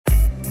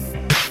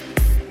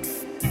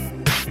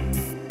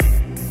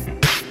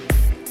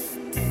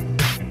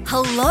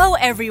Hello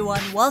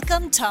everyone,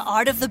 welcome to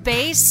Art of the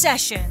Bay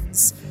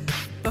Sessions.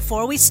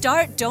 Before we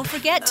start, don't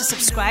forget to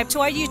subscribe to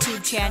our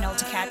YouTube channel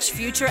to catch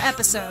future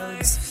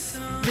episodes.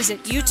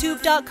 Visit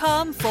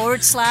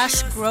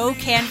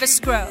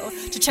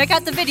youtube.com/GrowCanvasGrow to check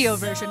out the video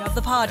version of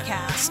the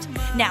podcast.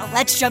 Now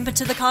let's jump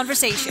into the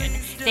conversation.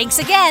 Thanks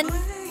again!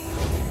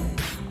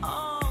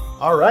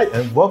 All right,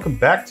 and welcome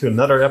back to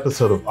another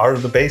episode of Art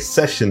of the Bay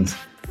Sessions.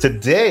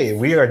 Today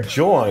we are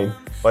joined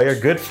by our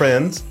good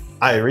friends,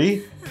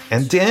 Irie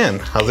and Dan.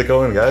 How's it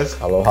going, guys?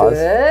 Aloha.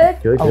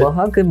 Good.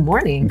 Aloha. Good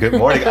morning. Good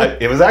morning.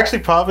 It was actually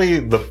probably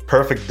the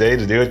perfect day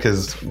to do it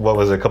because what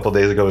was it, a couple of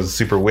days ago? It was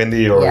super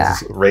windy or it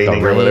was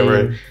raining or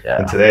whatever. Yeah.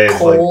 And today it's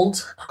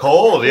cold.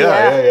 Cold.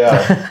 Yeah.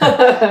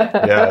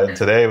 Yeah. And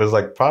today was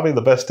like probably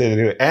the best day to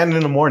do it, and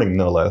in the morning,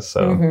 no less.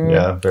 So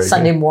yeah, very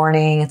Sunday good.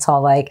 morning. It's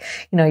all like,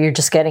 you're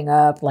just getting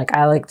up. Like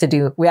I like to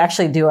do. We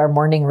actually do our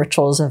morning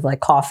rituals of like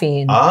coffee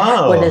and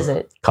what is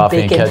it?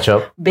 Coffee Bacon. and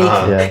ketchup.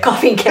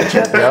 Coffee and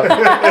ketchup. Yep.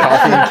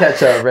 Coffee and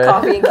ketchup, right?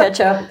 Coffee and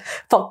ketchup.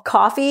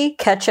 Coffee,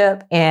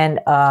 ketchup, and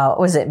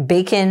was it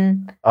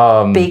bacon?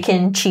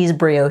 Bacon cheese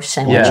brioche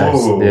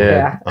sandwiches.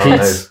 Yeah. Oh, Pete's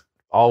nice.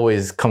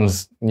 always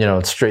comes,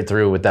 straight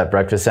through with that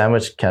breakfast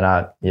sandwich.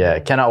 Cannot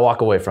walk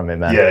away from it,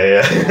 man.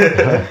 Yeah.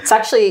 It's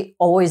actually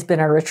always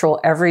been a ritual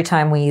every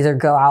time we either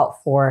go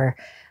out for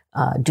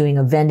doing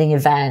a vending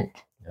event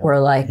or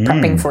like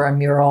prepping for a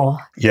mural.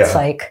 Yeah. It's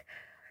like,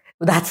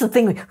 that's the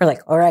thing. We're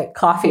like, all right,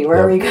 coffee,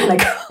 where are we going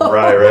to go?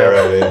 Right.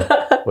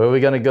 Yeah. Where are we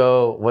going to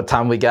go? What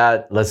time we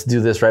got? Let's do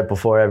this right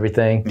before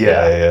everything.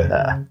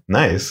 Yeah.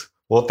 Nice.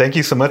 Well, thank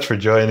you so much for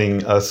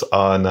joining us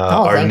on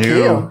our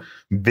new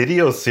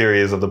video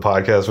series of the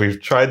podcast. We've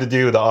tried to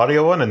do the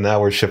audio one, and now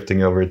we're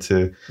shifting over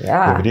to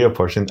the video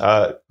portion.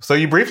 So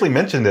you briefly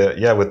mentioned it,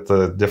 with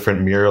the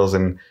different murals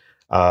and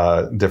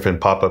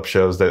different pop-up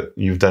shows that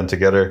you've done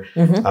together.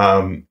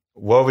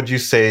 What would you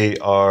say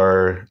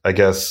are, I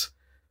guess,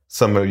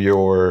 some of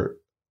your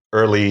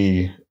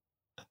early...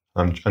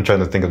 I'm trying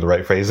to think of the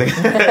right phrasing.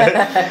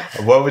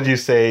 What would you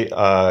say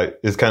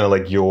is kind of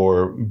like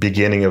your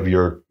beginning of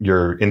your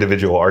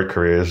individual art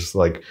careers?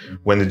 Like,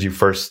 when did you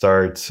first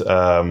start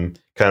kind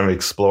of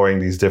exploring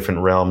these different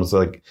realms?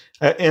 Like,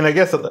 and I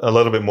guess a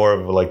little bit more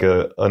of like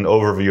an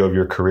overview of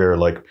your career,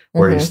 like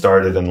where you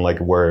started and like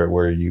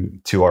where you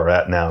two are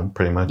at now,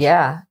 pretty much.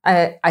 Yeah,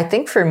 I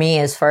think for me,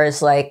 as far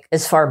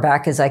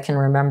back as I can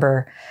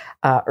remember,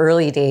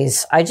 early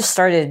days, I just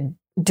started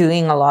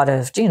doing a lot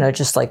of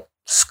just like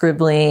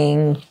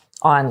scribbling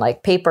on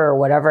like paper or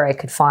whatever I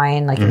could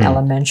find, like in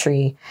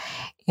elementary.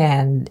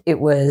 And it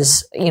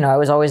was, I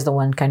was always the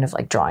one kind of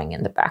like drawing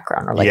in the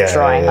background or like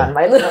drawing on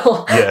my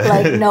little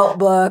like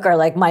notebook or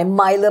like my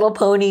My Little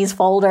Ponies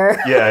folder.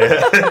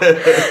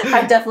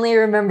 I definitely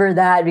remember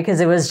that because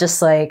it was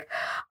just like,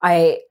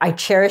 I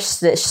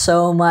cherished it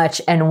so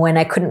much. And when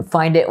I couldn't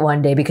find it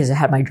one day because it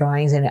had my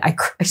drawings in it, I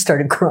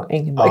started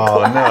crying in my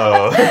class.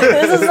 No.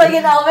 This is like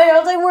in elementary. I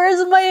was like,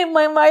 where's my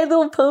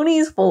Little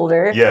Ponies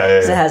folder?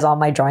 Because it has all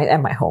my drawings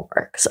and my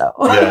homework. So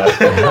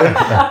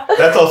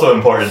that's also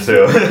important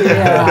too.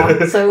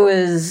 So it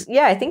was,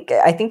 I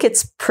think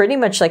it's pretty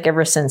much like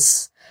ever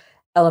since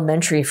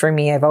elementary for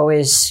me, I've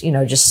always,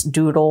 just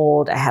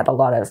doodled. I had a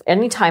lot of,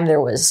 anytime there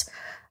was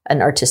an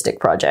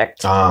artistic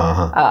project,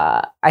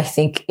 I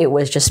think it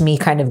was just me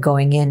kind of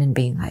going in and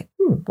being like,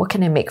 what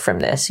can I make from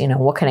this?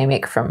 What can I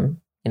make from,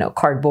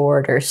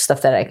 cardboard or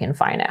stuff that I can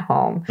find at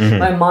home?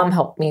 My mom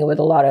helped me with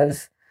a lot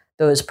of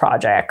those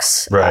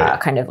projects,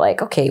 kind of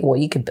like, okay, well,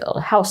 you could build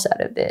a house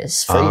out of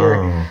this for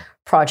your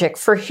project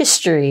for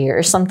history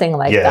or something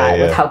like that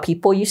with how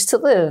people used to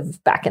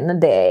live back in the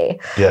day.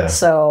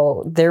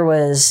 So there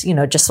was,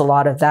 just a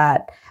lot of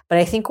that. But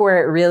I think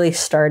where it really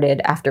started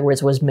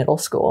afterwards was middle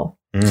school.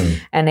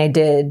 And I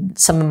did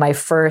some of my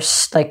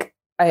first, like,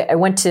 I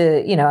went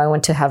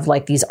to have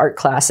like these art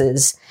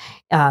classes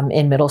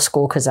in middle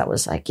school because I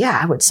was like,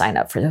 I would sign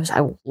up for those.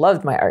 I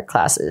loved my art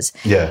classes.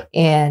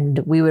 And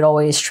we would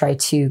always try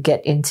to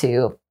get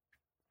into,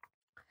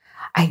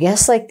 I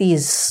guess, like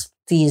these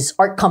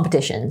art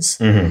competitions.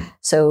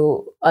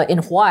 So in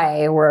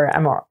Hawaii, where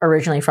I'm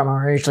originally from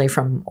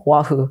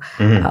Oahu,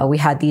 we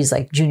had these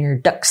like junior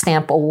duck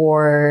stamp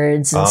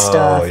awards and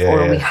stuff,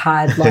 we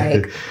had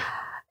like,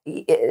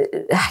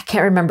 I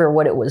can't remember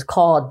what it was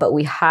called, but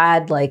we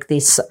had like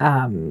this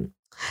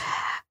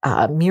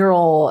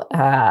mural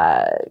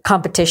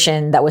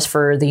competition that was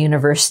for the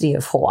University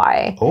of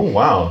Hawaii. Oh,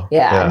 wow.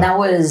 And that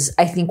was,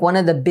 I think, one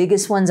of the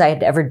biggest ones I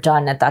had ever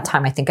done at that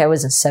time. I think I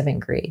was in 7th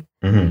grade.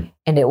 And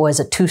it was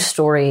a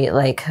 2-story,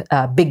 like,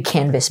 big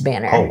canvas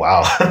banner. Oh,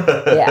 wow.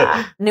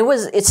 And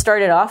it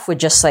started off with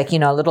just like,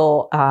 a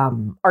little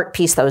art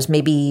piece that was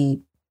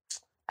maybe,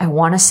 I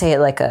want to say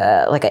like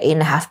a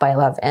 8.5 by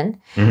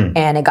 11,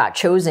 and it got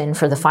chosen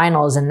for the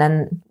finals. And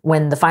then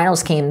when the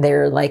finals came,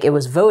 they're like, it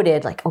was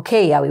voted like,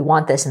 okay, we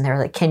want this. And they're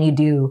like, can you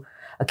do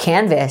a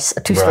canvas,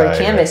 a 2-story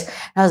canvas? And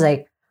I was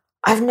like,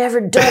 I've never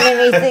done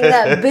anything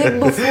that big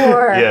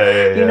before.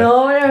 You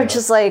know, and I'm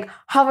just like,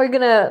 how are we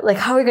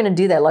gonna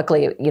do that?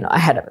 Luckily, you know, I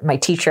had my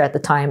teacher at the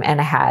time and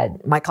I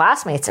had my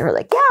classmates that were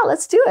like, yeah,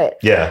 let's do it.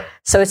 Yeah.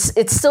 So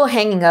it's still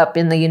hanging up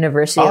in the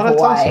University of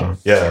Hawaii. Awesome.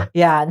 Yeah.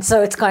 Yeah. And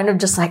so it's kind of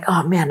just like,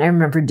 oh man, I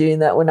remember doing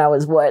that when I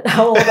was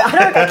how old?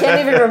 I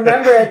can't even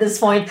remember at this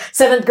point,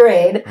 7th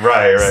grade.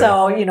 Right.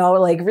 So, you know,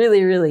 like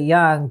really, really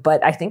young.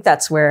 But I think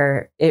that's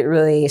where it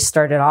really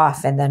started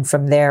off. And then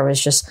from there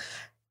was just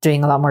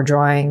doing a lot more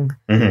drawing,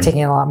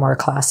 taking a lot more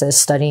classes,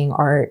 studying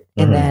art,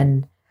 and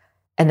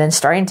then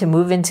starting to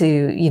move into,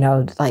 you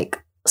know,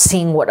 like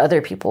seeing what other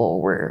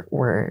people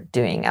were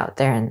doing out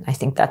there. And I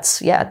think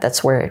that's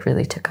where it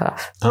really took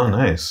off. Oh,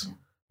 nice.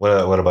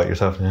 What about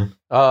yourself, man?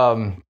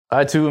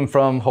 I too am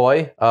from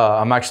Hawaii.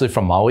 I'm actually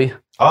from Maui.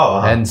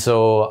 Oh, and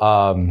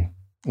so,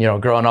 you know,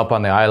 growing up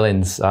on the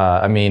islands,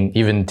 I mean,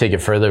 even take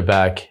it further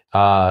back,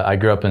 I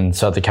grew up in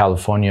Southern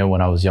California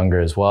when I was younger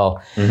as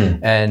well.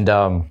 And,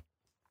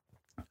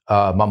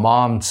 my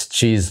mom,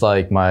 she's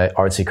like my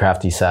artsy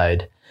crafty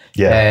side.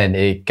 Yeah. And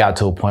it got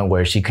to a point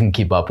where she couldn't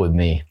keep up with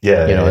me.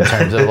 Yeah. You know, in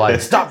terms of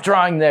like, stop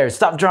drawing there,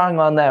 stop drawing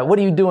on that. What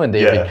are you doing?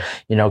 They would,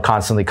 you know,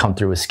 constantly come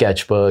through with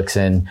sketchbooks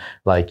and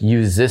like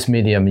use this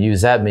medium,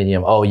 use that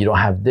medium. Oh, you don't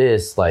have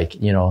this, like,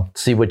 you know,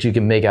 see what you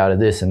can make out of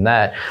this and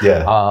that.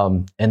 Yeah.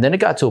 And then it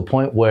got to a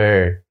point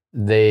where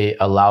they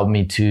allowed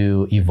me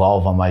to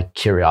evolve on my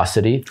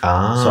curiosity. So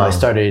I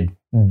started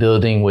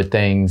building with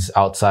things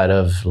outside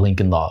of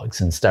Lincoln Logs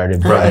and started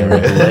building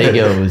with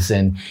Legos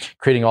and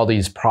creating all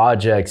these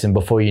projects. And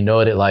before you know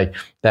it, like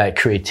that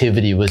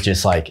creativity was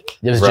just like,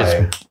 it was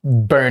just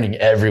burning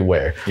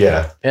everywhere.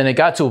 Yeah. And it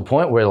got to a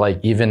point where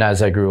like, even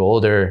as I grew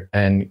older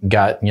and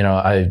got, you know,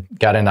 I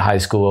got into high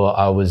school,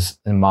 I was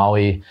in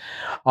Maui,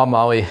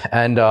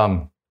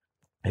 and,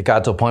 it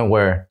got to a point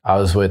where I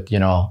was with, you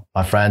know,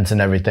 my friends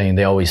and everything.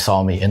 They always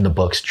saw me in the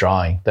books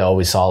drawing. They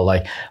always saw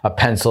like a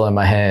pencil in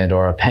my hand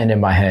or a pen in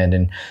my hand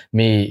and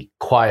me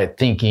quiet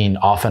thinking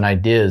off on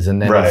ideas.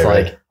 And then it's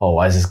like, oh,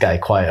 why is this guy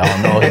quiet?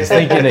 I don't know. He's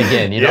thinking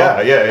again, you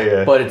know?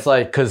 Yeah. But it's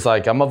like, cause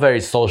like I'm a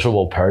very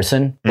sociable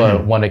person,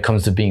 but when it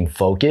comes to being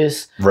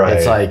focused,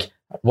 it's like,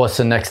 what's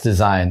the next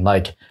design?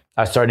 Like,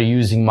 I started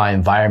using my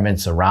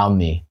environments around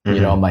me, you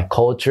know, my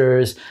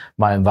cultures,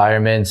 my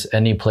environments,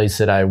 any place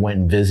that I went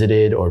and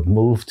visited or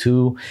moved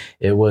to,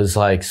 it was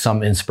like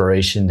some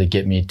inspiration to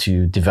get me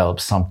to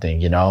develop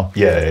something, you know?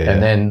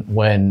 And then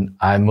when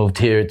I moved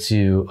here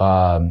to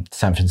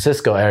San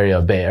Francisco area,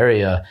 Bay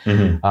Area,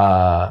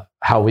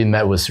 how we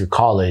met was through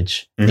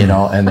college, you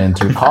know, and then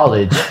through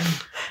college,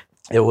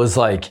 it was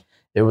like,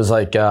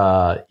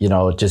 you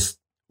know, just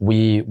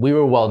we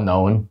were well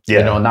known,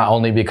 you know, not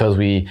only because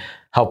we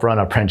help run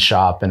a print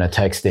shop and a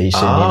tech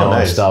station, you know,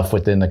 and stuff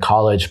within the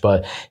college.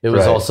 But it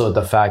was also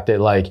the fact that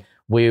like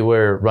we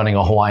were running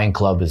a Hawaiian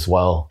club as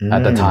well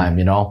at the time,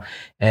 you know,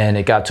 and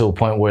it got to a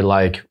point where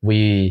like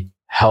we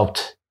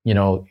helped, you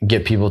know,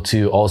 get people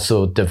to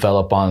also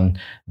develop on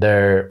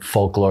their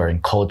folklore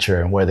and culture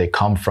and where they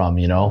come from,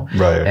 you know,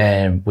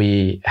 and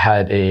we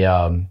had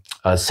a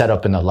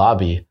setup in the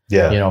lobby, you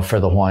know, for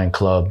the Hawaiian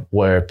club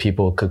where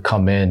people could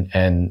come in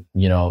and,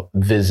 you know,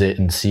 visit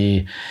and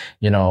see,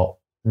 you know,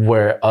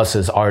 where us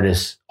as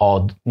artists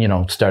all, you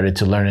know, started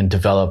to learn and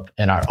develop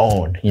in our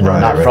own, you know,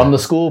 not from the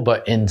school,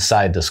 but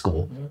inside the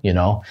school, you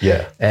know?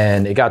 Yeah.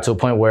 And it got to a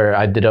point where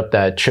I did up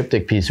that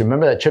triptych piece.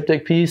 Remember that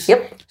triptych piece?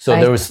 Yep. So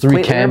there was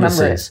 3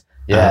 canvases.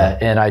 Yeah.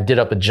 And I did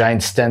up a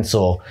giant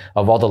stencil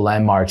of all the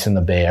landmarks in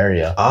the Bay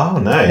Area. Oh,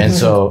 nice. And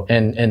so,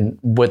 and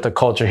with the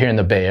culture here in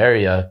the Bay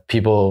Area,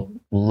 people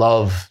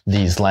love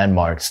these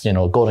landmarks, you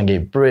know, Golden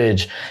Gate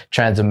Bridge,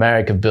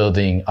 Transamerica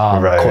Building,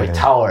 Koi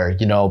Tower,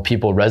 you know,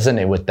 people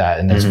resonate with that.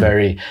 And it's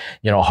very,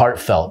 you know,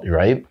 heartfelt,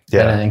 right?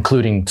 Yeah. And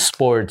including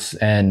sports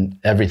and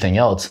everything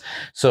else.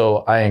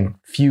 So I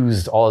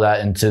infused all that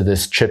into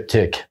this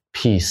triptych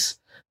piece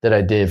that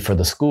I did for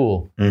the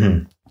school.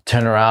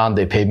 Turn around,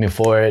 they paid me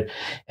for it.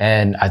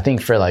 And I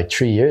think for like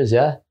 3 years,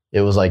 it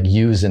was like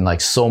used in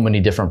like so many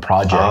different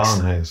projects.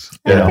 Oh, nice.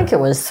 I think it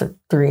was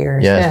 3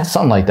 years. Yeah,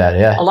 something like that.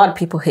 Yeah. A lot of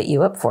people hit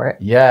you up for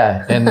it.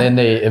 Yeah. And then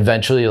they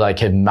eventually like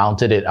had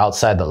mounted it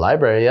outside the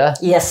library. Yeah.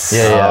 Yes.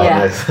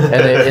 Nice. and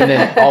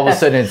then all of a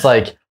sudden it's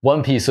like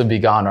one piece would be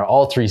gone or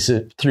all three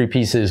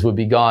pieces would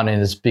be gone.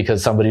 And it's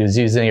because somebody was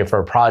using it for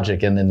a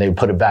project and then they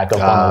put it back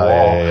up on the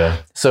wall.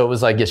 So it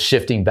was like it's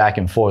shifting back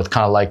and forth,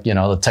 kind of like, you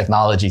know, the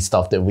technology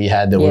stuff that we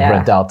had that would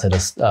rent out to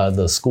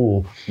the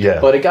school. Yeah.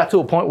 But it got to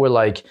a point where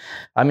like,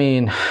 I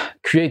mean,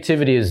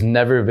 creativity has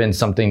never been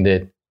something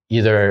that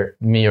either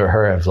me or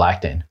her have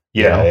lacked in.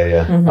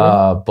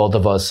 Both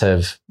of us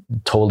have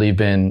totally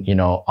been, you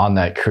know, on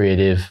that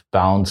creative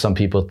bound. Some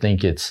people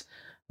think it's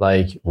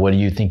like, what are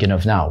you thinking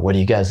of now? What are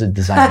you guys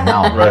designing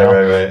now?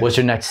 Right. What's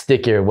your next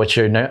sticker? What's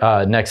your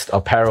next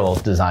apparel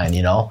design,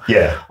 you know?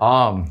 Yeah.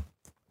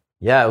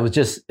 It was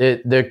just,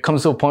 there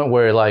comes to a point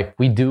where like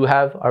we do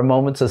have our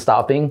moments of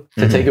stopping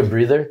to take a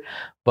breather,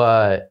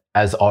 but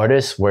as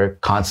artists, we're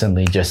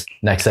constantly just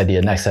next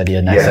idea,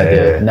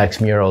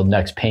 next mural,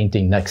 next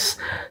painting, next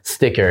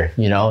sticker,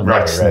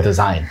 next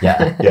design.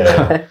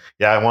 Yeah.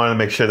 I wanted to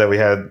make sure that we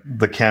had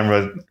the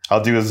camera.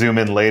 I'll do a zoom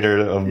in later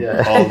of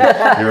all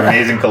your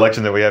amazing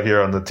collection that we have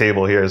here on the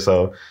table here.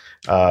 So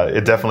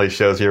it definitely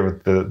shows here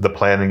with the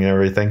planning and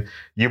everything.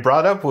 You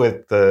brought up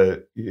with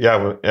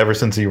ever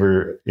since you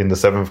were in the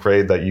 7th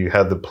grade that you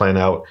had the plan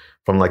out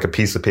from like a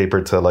piece of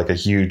paper to like a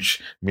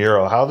huge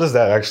mural. How does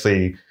that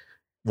actually,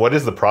 what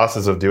is the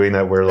process of doing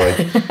that where like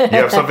you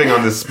have something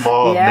on this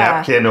small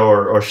napkin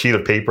or sheet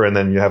of paper and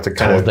then you have to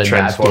kind of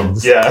transform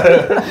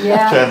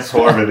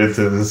transform it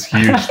into this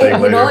huge thing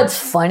later? It's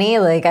funny,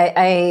 like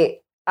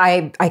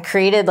I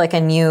created like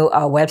a new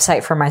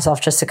website for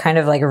myself just to kind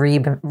of like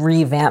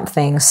revamp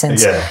things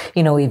since,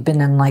 we've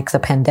been in like the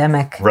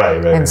pandemic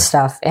and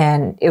stuff.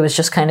 And it was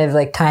just kind of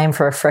like time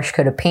for a fresh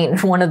coat of paint.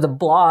 And one of the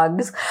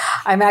blogs,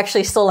 I'm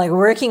actually still like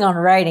working on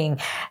writing. And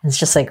it's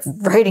just like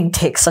writing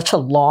takes such a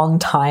long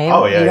time.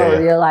 Oh, yeah, you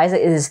don't realize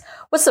it is.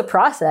 What's the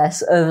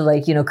process of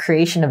like,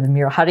 creation of a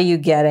mural? How do you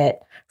get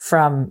it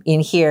from in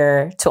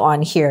here to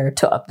on here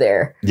to up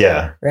there?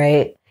 Yeah.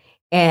 Right.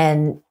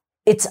 And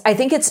I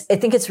think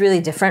it's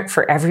really different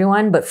for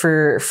everyone, but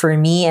for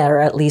me, or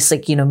at least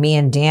like, me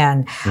and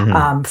Dan,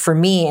 for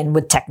me and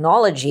with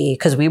technology,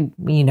 because we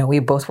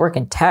both work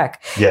in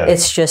tech,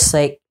 it's just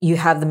like you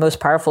have the most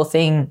powerful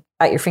thing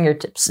at your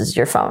fingertips is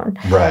your phone.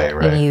 Right.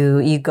 And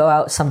you go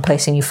out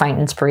someplace and you find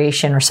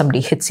inspiration or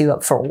somebody hits you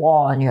up for a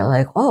wall and you're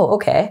like, oh,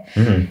 okay.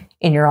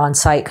 And you're on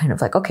site kind of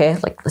like, okay,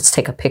 like let's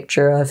take a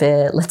picture of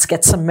it. Let's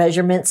get some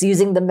measurements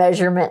using the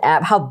measurement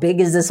app. How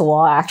big is this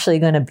wall actually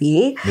going to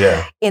be?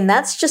 Yeah. And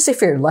that's just if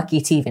you're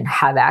lucky to even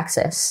have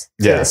access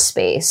to this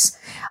space.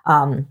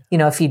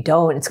 If you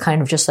don't, it's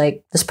kind of just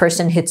like this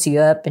person hits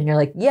you up and you're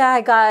like, yeah, I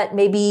got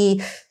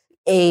maybe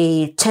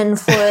a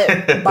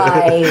 10-foot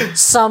by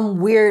some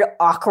weird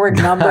awkward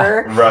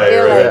number.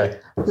 Right.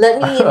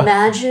 Let me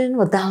imagine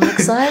what that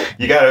looks like.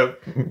 You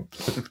got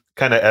to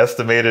kind of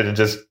estimate it and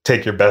just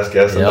take your best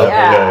guess.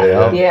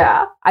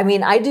 Yeah. I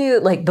mean, I do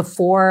like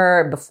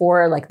before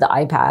like the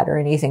iPad or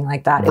anything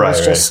like that. It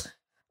was just,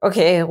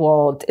 okay,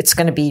 well, it's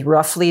going to be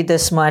roughly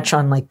this much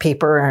on like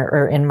paper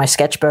or in my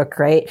sketchbook,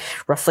 right?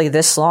 Roughly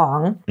this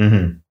long.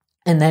 And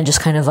then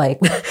just kind of like,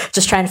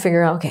 just trying to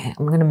figure out, okay,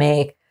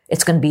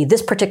 it's going to be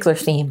this particular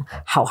theme.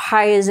 How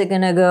high is it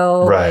going to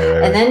go? Right.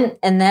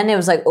 And then it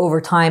was like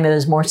over time, it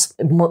was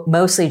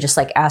mostly just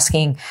like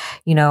asking,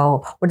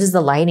 what does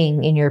the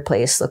lighting in your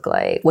place look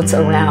like? What's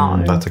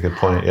around? That's a good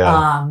point.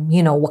 Yeah.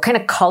 What kind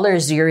of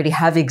colors do you already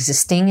have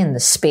existing in the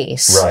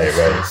space? Right.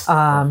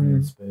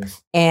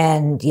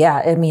 And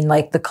I mean,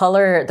 like the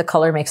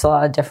color makes a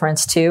lot of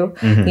difference too,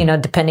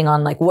 depending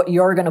on like what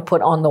you're going to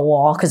put on the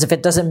wall. Cause if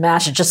it doesn't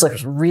match, it just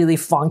looks really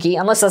funky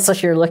unless that's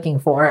what you're looking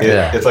for.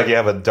 Yeah. It's like you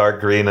have a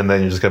dark green and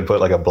then you're just going to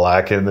put like a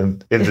black in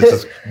and it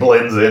just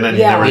blends in and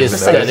you never the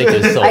aesthetic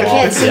is so I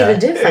can't see the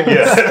difference.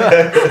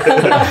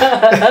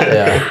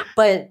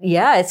 But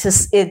it's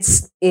just,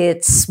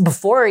 it's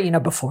before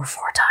 4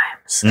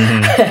 times.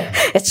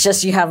 It's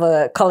just, you have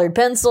a colored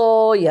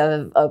pencil, you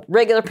have a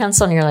regular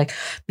pencil and you're like,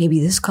 maybe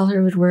this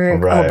color would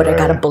work. But I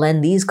got to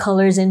blend these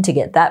colors in to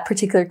get that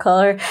particular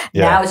color.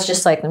 Now it's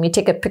just like, let me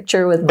take a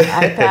picture with my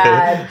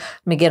iPad,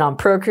 let me get on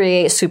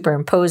Procreate,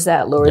 superimpose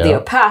that, lower the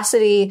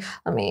opacity.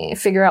 Let me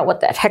figure out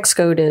what that hex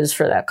code is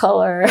for that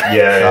color. And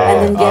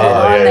then get it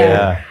on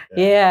there.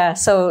 Yeah.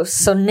 So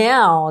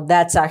now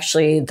that's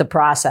actually the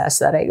process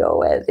that I go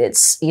with.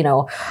 It's,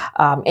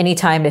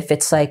 anytime if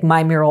it's like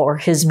my mural or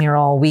his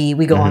mural,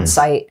 we go on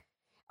site,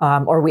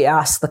 or we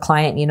ask the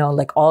client,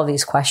 like all of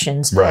these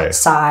questions,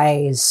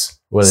 size,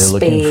 what are they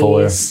looking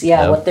for?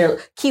 What their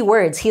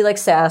keywords. He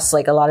likes to ask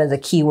like a lot of the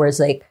keywords,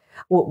 like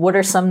what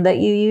are some that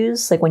you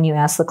use? Like when you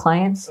ask the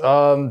clients?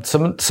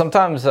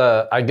 Sometimes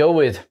I go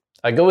with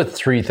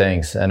 3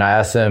 things and I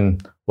ask them,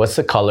 what's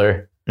the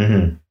color?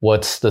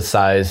 What's the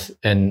size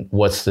and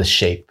what's the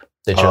shape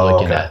that you're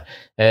looking at?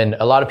 And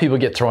a lot of people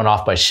get thrown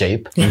off by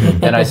shape.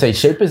 And I say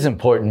shape is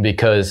important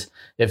because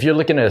if you're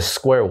looking at a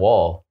square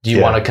wall, do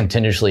you want to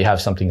continuously have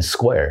something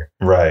square?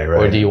 Right.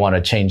 Or do you want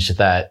to change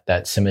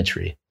that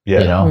symmetry,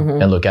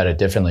 and look at it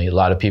differently? A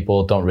lot of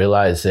people don't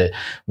realize that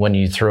when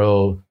you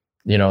throw,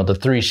 the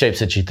 3 shapes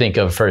that you think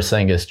of, first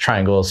thing is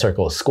triangle,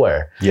 circle,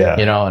 square.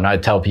 And I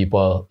tell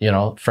people,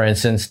 for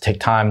instance,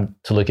 take time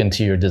to look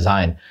into your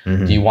design.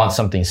 Do you want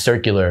something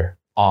circular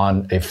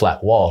on a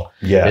flat wall?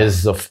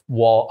 Is the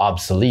wall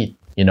obsolete?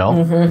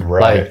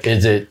 Like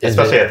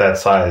especially at that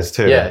size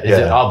too. Is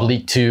it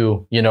oblique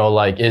to,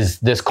 is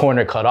this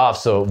corner cut off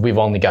so we've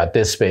only got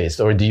this space?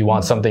 Or do you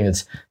want something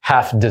that's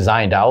half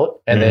designed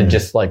out and then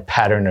just like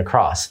pattern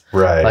across?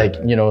 Like,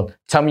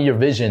 tell me your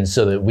vision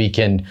so that we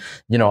can,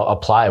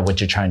 apply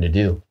what you're trying to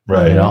do.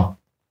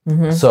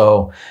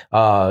 So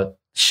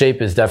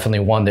shape is definitely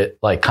one that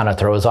like kind of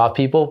throws off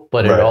people,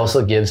 but it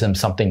also gives them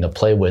something to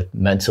play with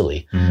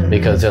mentally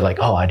because they're like,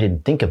 oh, I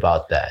didn't think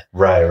about that.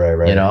 Right.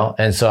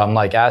 And so I'm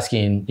like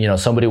asking,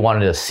 somebody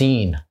wanted a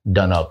scene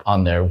done up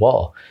on their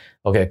wall.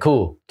 okay,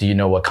 cool. Do you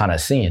know what kind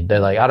of scene? They're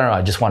like, I don't know.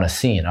 I just want a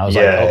scene. I was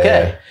like,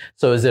 okay.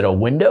 So is it a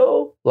window?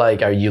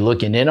 Like, are you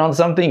looking in on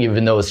something,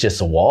 even though it's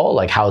just a wall?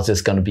 Like, how is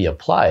this going to be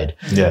applied?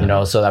 Yeah. You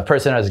know, so that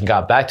person hasn't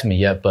got back to me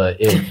yet, but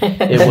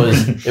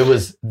it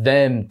was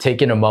them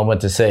taking a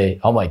moment to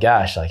say, oh my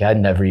gosh, like I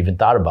never even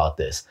thought about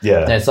this.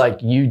 Yeah. And it's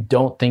like, you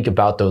don't think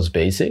about those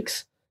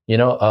basics, you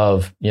know,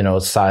 of, you know,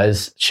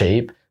 size,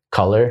 shape,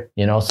 color,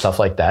 you know, stuff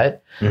like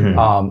that,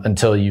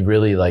 until you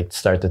really like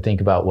start to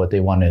think about what they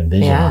want to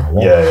envision on the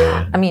wall.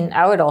 Yeah. I mean,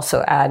 I would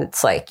also add,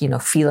 it's like, you know,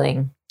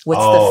 feeling. What's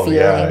the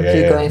feeling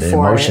you're going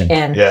for? Emotion.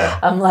 And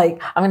I'm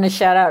like, I'm going to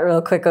shout out real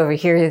quick over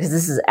here because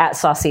this is at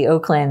Saucy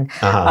Oakland.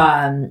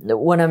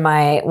 One of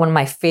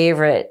my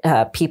favorite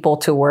people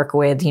to work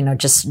with, you know,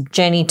 just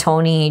Jenny,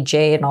 Tony,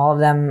 Jay, and all of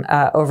them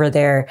over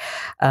there.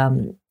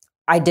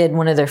 I did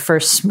one of their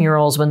first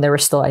murals when they were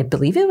still, I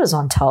believe it was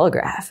on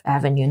Telegraph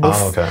Avenue.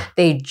 And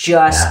they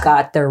just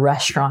got their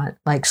restaurant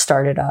like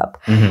started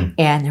up, and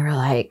they were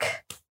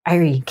like,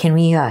 Irie, can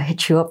we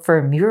hit you up for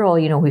a mural?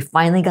 You know, we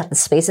finally got the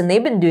space, and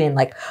they've been doing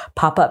like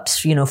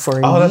pop-ups, you know, for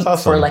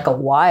like a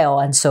while.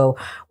 And so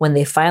when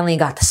they finally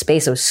got the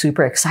space, it was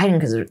super exciting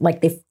because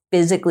like they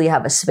physically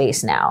have a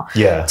space now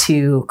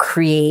to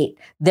create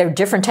their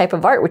different type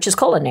of art, which is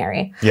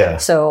culinary. Yeah.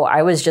 So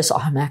I was just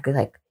automatically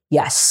like,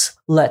 yes,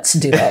 let's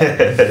do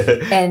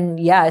it. And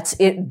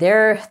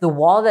the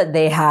wall that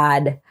they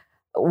had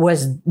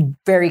was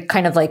very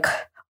kind of like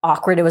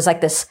awkward. It was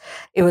like this,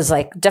 it was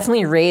like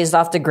definitely raised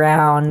off the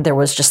ground. There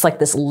was just like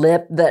this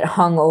lip that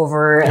hung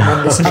over, and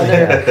then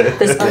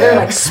this other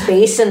like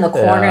space in the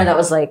corner that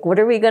was like, what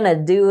are we going to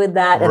do with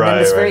that? And then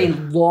this very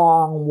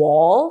long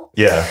wall.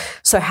 Yeah.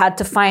 So I had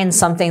to find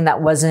something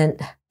that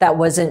wasn't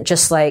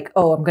just like,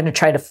 oh, I'm going to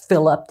try to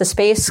fill up the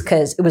space,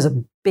 because it was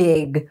a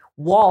big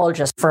wall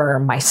just for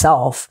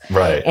myself.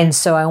 Right. And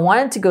so I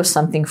wanted to go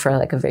something for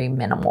like a very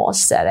minimal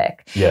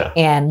aesthetic. Yeah.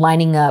 And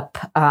lining up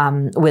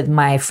with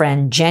my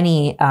friend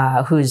Jenny,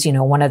 who's, you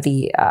know, one of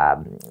the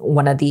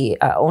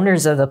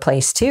owners of the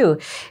place too,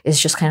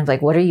 is just kind of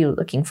like, what are you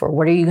looking for?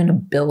 What are you going to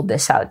build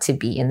this out to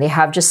be? And they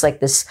have just like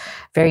this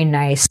very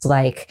nice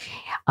like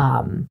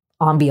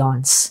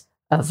ambiance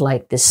of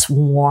like this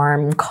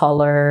warm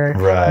color,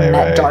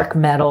 dark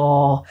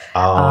metal,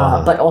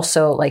 but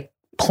also like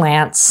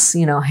plants,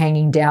 you know,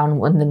 hanging down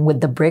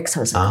with the bricks. I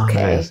was like,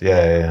 okay, nice.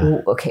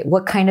 Okay,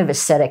 what kind of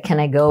aesthetic can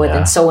I go with?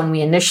 And so when we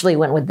initially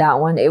went with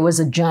that one, it was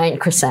a giant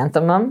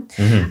chrysanthemum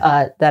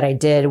that I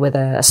did with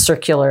a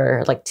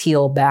circular like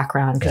teal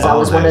background, because that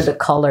was one of the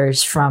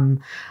colors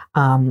from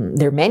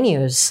their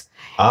menus.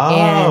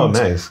 And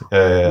nice.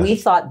 We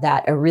thought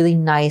that a really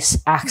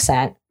nice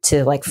accent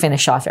to like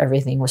finish off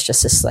everything was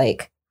just this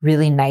like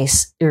really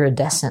nice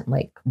iridescent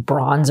like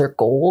bronze or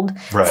gold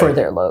for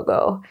their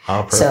logo.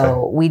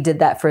 So we did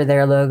that for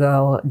their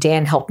logo.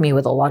 Dan helped me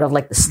with a lot of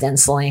like the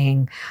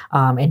stenciling,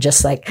 and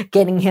just like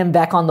getting him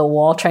back on the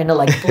wall, trying to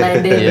like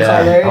blend in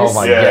colors. Oh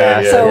my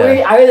god!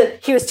 So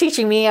he was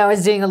teaching me. I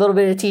was doing a little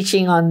bit of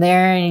teaching on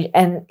there,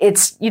 and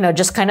it's, you know,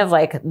 just kind of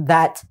like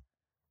that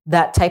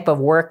type of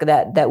work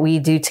that we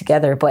do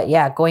together. But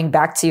yeah, going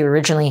back to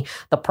originally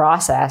the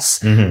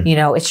process, you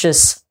know, it's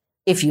just,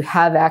 if you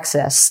have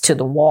access to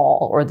the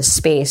wall or the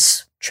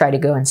space, try to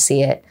go and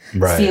see it,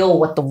 feel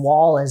what the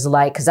wall is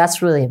like, because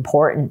that's really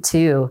important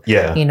too.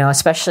 Yeah. You know,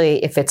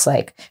 especially if it's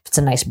like, if it's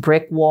a nice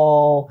brick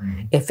wall,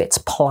 if it's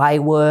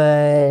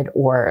plywood,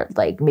 or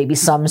like maybe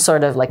some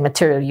sort of like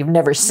material you've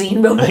never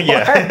seen before.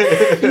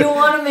 You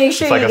want to make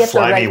sure you get the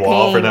right paint. It's like a slimy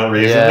wall for no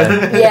reason.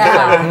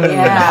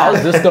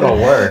 How's this going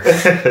to work?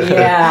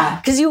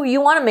 Because you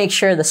want to make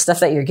sure the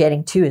stuff that you're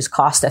getting too is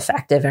cost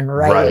effective and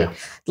right.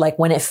 Like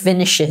when it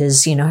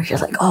finishes, you know, you're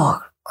like,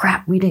 oh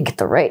crap, we didn't get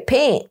the right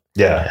paint.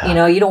 Yeah. You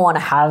know, you don't want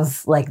to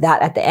have like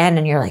that at the end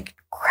and you're like,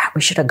 crap,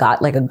 we should have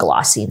got like a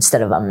glossy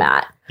instead of a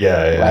matte.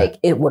 Like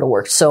it would have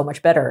worked so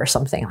much better or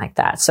something like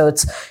that. So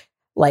it's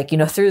like, you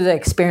know, through the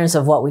experience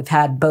of what we've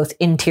had, both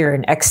interior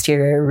and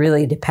exterior, it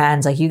really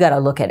depends. Like you got to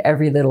look at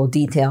every little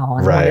detail.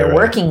 And when you're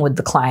working with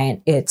the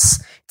client,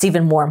 it's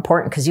even more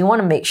important, because you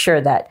want to make sure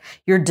that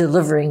you're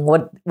delivering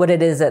what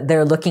it is that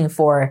they're looking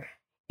for,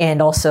 and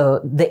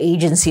also the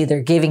agency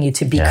they're giving you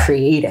to be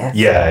creative.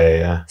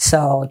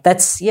 So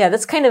that's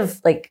kind of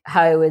like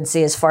how I would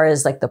say, as far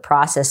as like the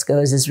process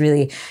goes, is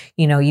really,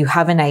 you know, you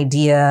have an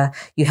idea,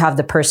 you have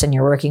the person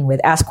you're working with,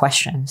 ask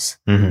questions,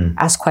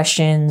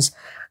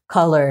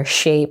 color,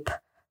 shape,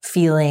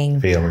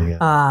 feeling,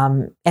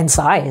 and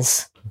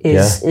size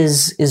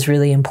is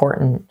really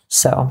important.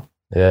 So.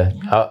 Yeah,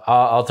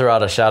 I'll throw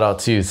out a shout out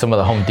to some of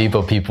the Home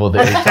Depot people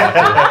that we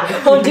talked to.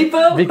 Home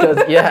Depot?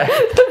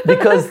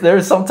 Because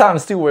there's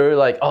sometimes too where we're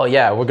like, oh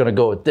yeah, we're gonna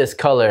go with this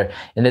color,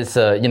 and it's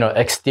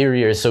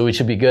exterior, so it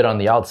should be good on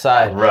the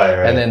outside. Right.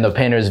 And then the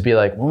painters be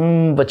like,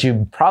 but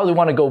you probably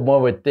want to go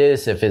more with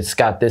this if it's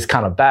got this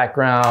kind of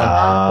background,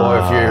 or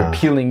if you're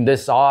peeling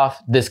this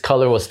off, this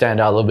color will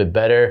stand out a little bit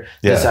better.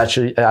 This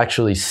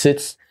actually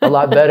sits a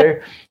lot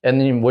better,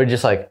 and then we're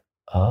just like.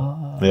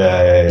 Oh, you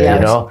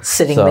know,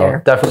 sitting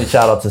there. Definitely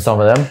shout out to some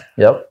of them.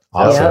 Yep.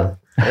 Awesome.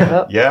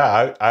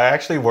 Yeah, I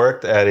actually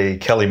worked at a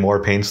Kelly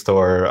Moore paint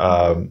store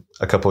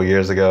a couple of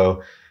years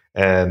ago,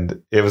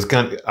 and I was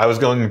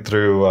going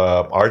through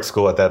art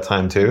school at that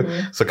time too.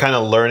 So kind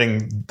of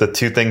learning the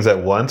two things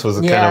at once was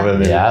kind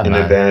of an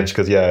advantage,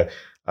 because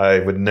I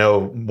would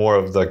know more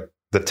of the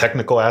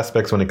technical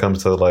aspects when it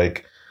comes to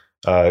like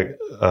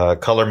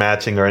color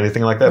matching or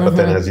anything like that. But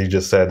then, as you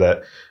just said,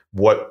 that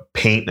what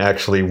paint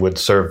actually would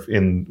serve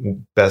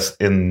in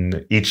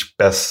each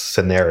best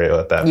scenario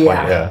at that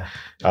point.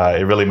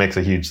 It really makes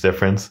a huge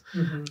difference.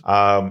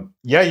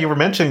 You were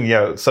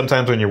mentioning,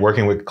 sometimes when you're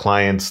working with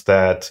clients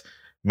that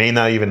may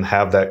not even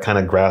have that kind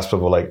of grasp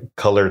of like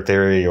color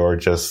theory or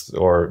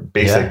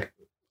basic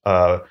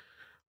art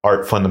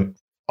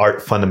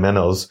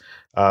fundamentals.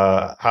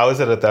 How is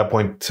it at that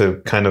point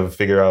to kind of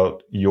figure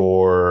out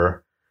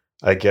your,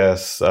 I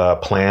guess,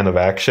 plan of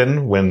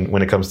action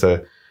when it comes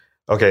to,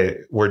 okay,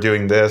 we're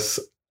doing this,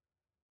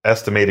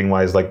 estimating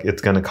wise, like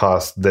it's going to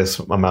cost this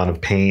amount of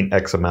paint,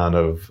 X amount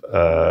of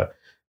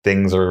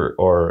things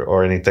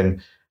or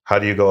anything. How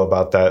do you go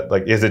about that?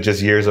 Like, is it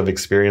just years of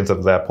experience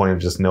at that point of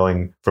just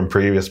knowing from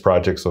previous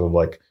projects of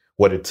like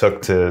what it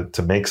took to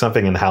make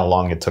something and how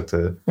long it took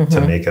to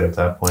make it at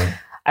that point?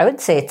 I would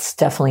say it's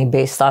definitely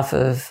based off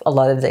of a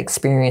lot of the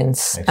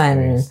experience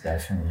and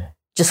definitely.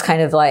 Just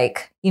kind of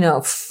like,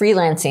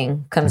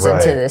 freelancing comes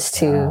into this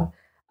too.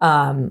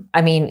 Yeah.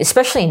 I mean,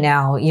 especially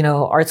now,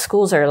 art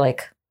schools are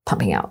like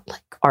pumping out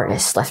like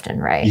artists left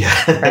and right.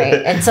 Yeah.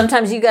 Right. And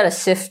sometimes you got to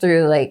sift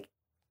through like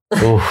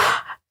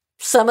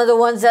some of the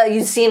ones that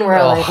you've seen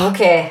where like,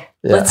 okay,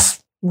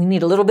 we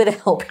need a little bit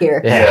of help here.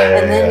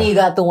 And then you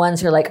got the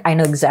ones who are like, I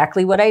know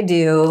exactly what I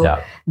do.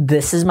 Yeah.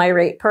 This is my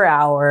rate per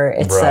hour,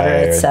 et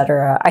cetera, et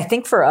cetera. I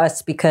think for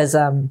us, because,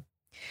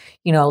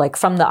 like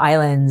from the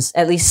islands,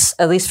 at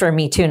least for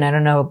me too. And I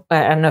don't know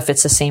if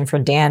it's the same for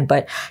Dan,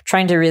 but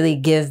trying to really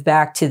give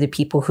back to the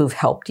people who've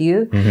helped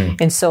you.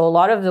 And so a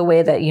lot of the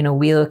way that,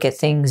 we look at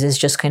things is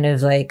just kind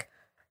of like,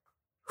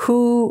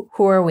 who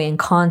are we in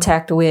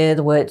contact with?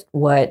 What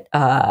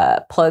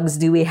plugs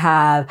do we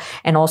have?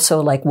 And also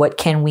like, what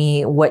can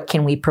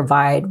we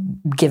provide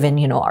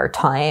given, our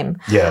time?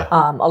 Yeah.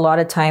 A lot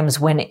of times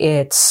when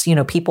it's,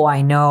 people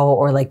I know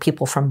or like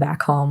people from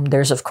back home,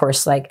 there's of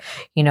course like,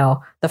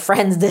 the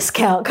friends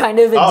discount kind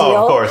of a deal.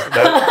 Oh, of course.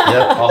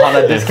 On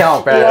a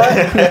discount, bro.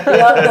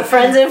 The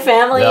friends and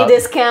family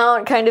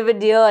discount kind of a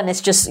deal. And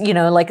it's just,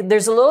 like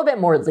there's a little bit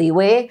more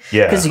leeway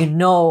because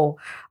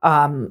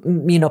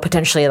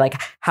potentially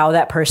like how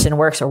that person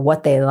works or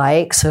what they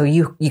like. So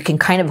you can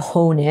kind of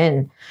hone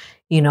in,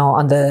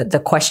 on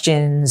the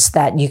questions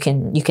that you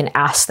can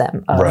ask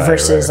them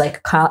versus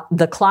like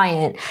the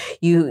client,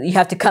 you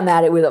have to come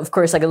at it with, of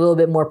course, like a little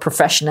bit more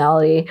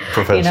professionality,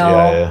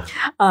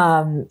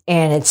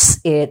 and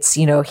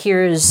it's,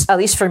 here's, at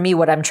least for me,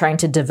 what I'm trying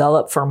to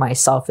develop for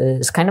myself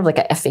is kind of like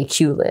a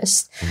FAQ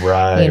list,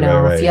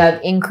 if you have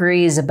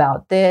inquiries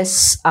about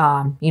this,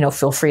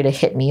 feel free to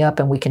hit me up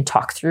and we can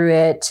talk through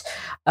it.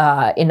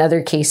 In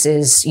other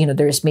cases,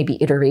 there's maybe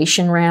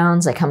iteration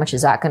rounds, like how much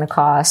is that going to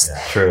cost?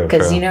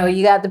 Because,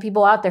 you got the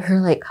people out there who are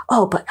like,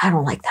 oh, but I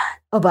don't like that.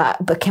 Oh,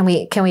 but can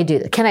we do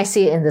that? Can I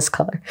see it in this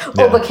color?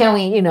 Oh, but can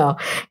we,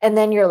 and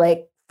then you're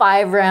like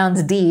 5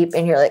 rounds deep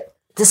and you're like,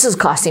 this is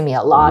costing me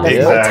a lot of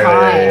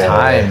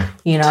time.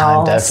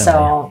 Time,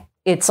 so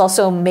it's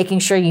also making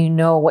sure you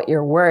know what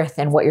you're worth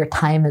and what your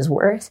time is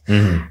worth.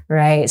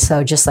 Right.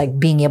 So just like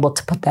being able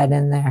to put that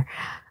in there.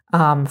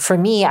 For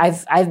me,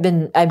 I've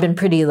been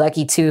pretty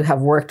lucky to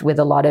have worked with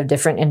a lot of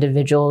different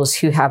individuals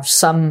who have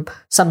some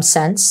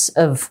sense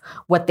of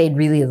what they'd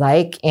really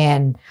like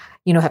and,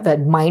 have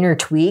had minor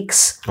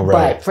tweaks,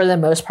 but for the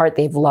most part,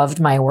 they've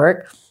loved my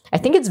work. I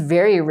think it's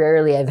very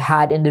rarely I've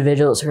had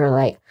individuals who are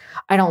like,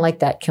 I don't like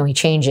that. Can we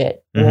change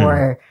it?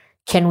 Or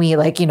can we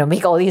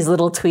make all these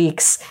little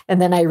tweaks?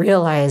 And then I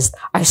realized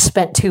I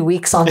spent 2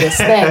 weeks on this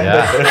thing,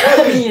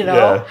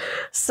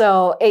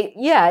 So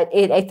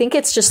I think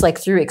it's just like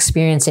through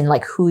experience and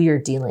like who you're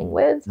dealing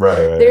with.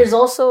 Right. There's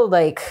also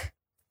like,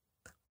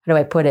 how do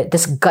I put it?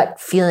 This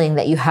gut feeling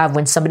that you have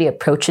when somebody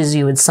approaches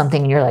you with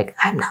something and you're like,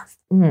 I'm not,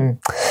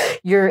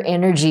 your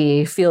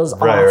energy feels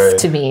off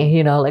to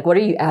me, like, what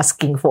are you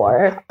asking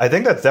for? I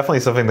think that's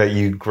definitely something that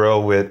you grow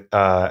with,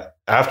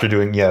 after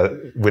doing,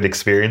 with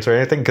experience or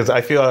anything, because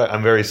I feel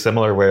I'm very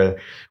similar where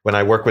when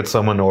I work with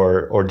someone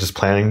or just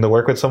planning to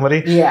work with somebody,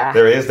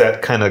 there is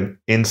that kind of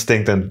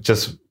instinct and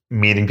just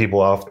meeting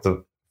people off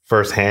the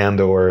first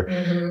hand or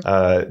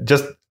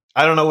just,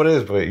 I don't know what it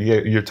is, but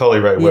you're totally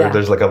right. Where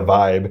there's like a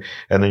vibe,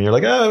 and then you're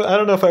like, oh, I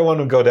don't know if I want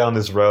to go down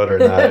this road or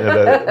not.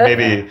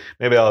 And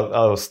maybe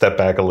I'll step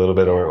back a little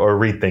bit or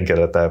rethink it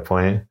at that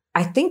point.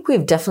 I think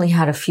we've definitely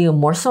had a few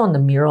more so on the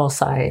mural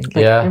side.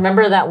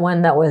 Remember that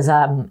one that was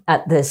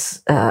at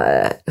this?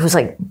 It was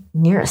like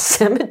near a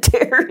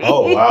cemetery.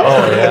 Oh wow!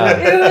 Oh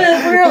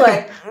yeah. We were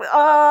like,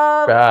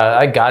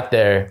 I got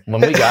there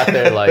when we got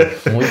there. Like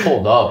when we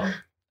pulled up,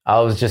 I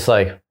was just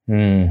like,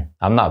 I'm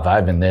not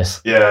vibing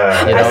this.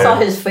 Yeah. I saw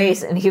his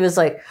face and he was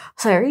like, I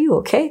was like, are you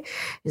okay?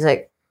 He's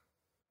like,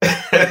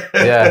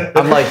 Yeah,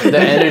 I'm like the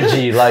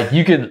energy, like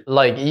you could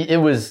like it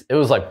was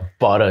like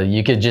butter.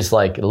 You could just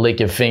like lick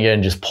your finger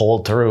and just pull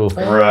through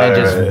and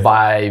just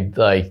vibe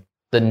like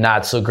the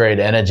not so great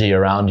energy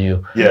around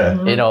you.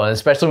 Yeah, you know, and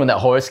especially when that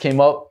horse came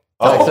up.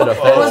 There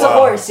was a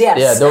horse, yes.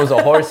 Yeah, there was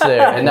a horse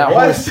there, and that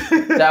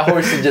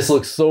horse just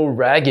looked so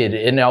ragged,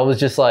 and I was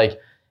just like,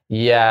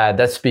 yeah,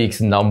 that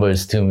speaks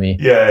numbers to me.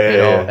 Yeah, you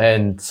know.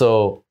 And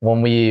so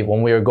when we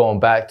were going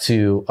back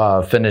to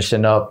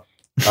finishing up,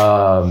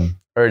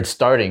 or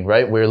starting,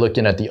 right, we were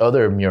looking at the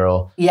other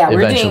mural. Yeah,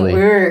 eventually.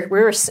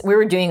 we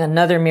were doing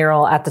another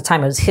mural at the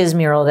time. It was his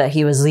mural that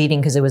he was leading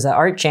because it was an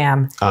art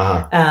jam.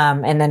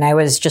 And then I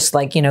was just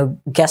like, you know,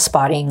 guest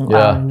spotting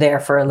there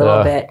for a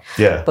little bit.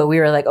 Yeah. But we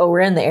were like, oh, we're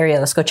in the area.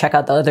 Let's go check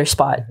out the other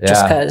spot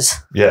just because.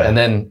 Yeah. And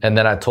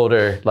then I told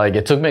her, like,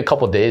 it took me a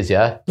couple of days,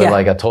 but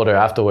like I told her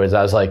afterwards,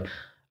 I was like,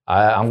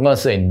 I'm gonna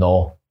say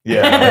no.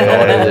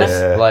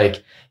 Yeah.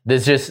 Like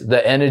this, just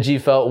the energy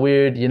felt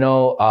weird, you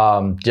know.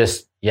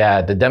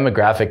 The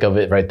demographic of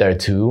it right there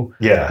too.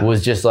 Yeah.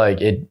 Was just like,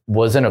 it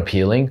wasn't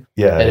appealing.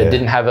 Yeah. And it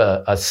didn't have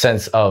a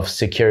sense of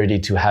security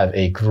to have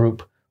a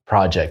group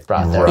project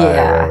brought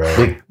there.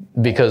 Right.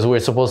 Because we're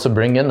supposed to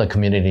bring in the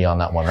community on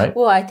that one, right?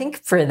 Well, I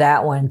think for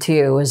that one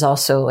too, it was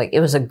also like,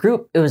 it was a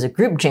group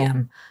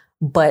jam.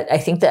 But I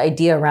think the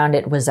idea around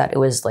it was that it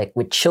was like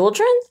with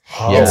children.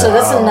 And so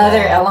that's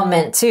another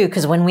element too.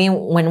 Cause when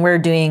we're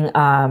doing, you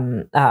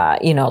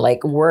know,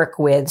 like work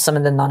with some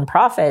of the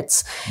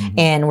nonprofits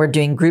and we're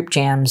doing group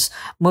jams,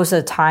 most of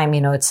the time,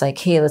 you know, it's like,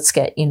 hey, let's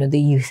get, you know, the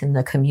youth in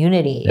the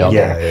community.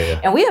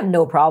 And we have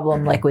no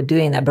problem like with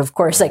doing that. But of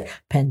course, like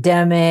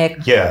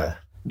pandemic. Yeah.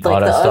 Like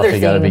all that stuff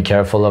you got to be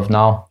careful of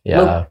now.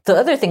 Yeah. The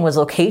other thing was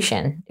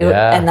location.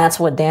 And that's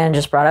what Dan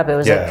just brought up. It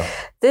was like,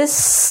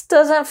 this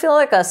doesn't feel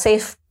like a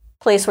safe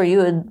place where you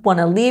would want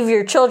to leave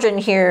your children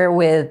here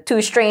with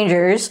two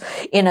strangers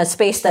in a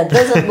space that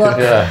doesn't look,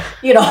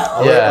 you know,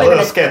 a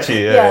little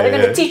sketchy. They're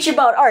going to teach you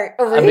about art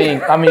over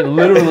here. I mean,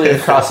 literally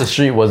across the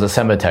street was a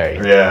cemetery.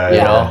 You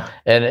know,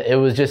 and it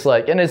was just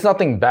like, and it's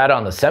nothing bad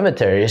on the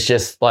cemetery. It's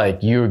just like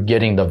you're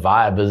getting the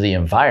vibe of the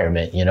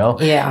environment, you know.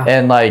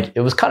 And like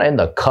it was kind of in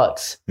the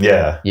cuts.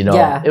 You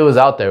know, it was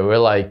out there. We're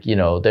like, you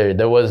know,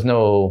 there was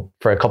no,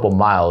 for a couple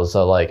miles,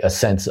 like a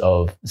sense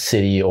of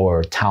city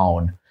or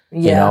town.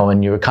 You know,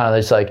 and you were kind of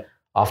just like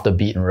off the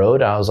beaten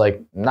road. I was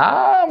like,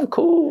 nah, I'm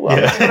cool. I'm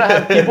just gonna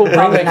have people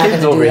bring their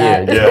kids over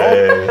here.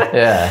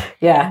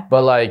 Yeah.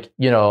 But like,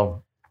 you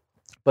know,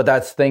 but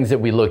that's things that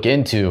we look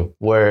into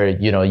where,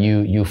 you know,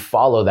 you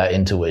follow that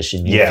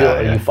intuition.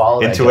 You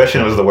follow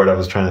intuition was the word I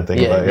was trying to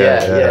think about.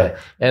 Yeah.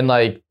 And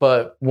like,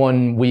 but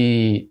when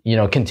we, you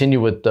know,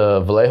 continue with the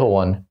Vallejo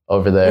one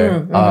over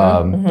there,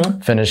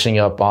 finishing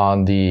up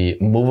on the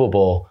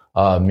movable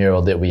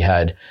mural that we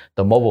had,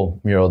 the mobile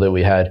mural that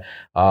we had,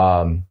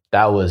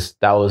 that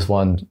was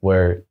one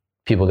where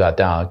people got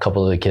down. A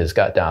couple of the kids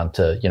got down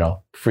to, you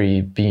know,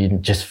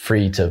 being just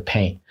free to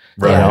paint,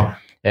 you know,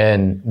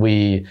 and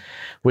we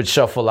would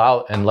shuffle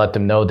out and let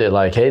them know that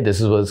like, hey,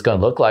 this is what it's going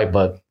to look like,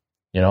 but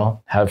you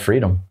know, have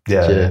freedom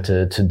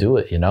to do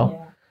it, you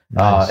know.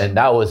 Nice. And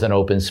that was an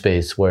open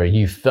space where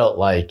you felt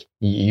like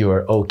you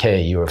were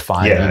okay, you were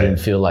fine, you didn't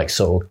feel like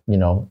so, you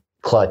know,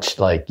 clutched,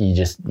 like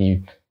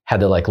you had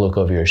to like look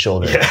over your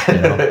shoulder. You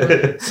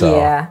know?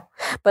 So.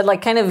 But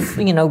like kind of,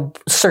 you know,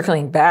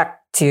 circling back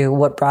to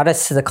what brought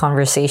us to the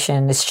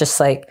conversation, it's just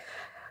like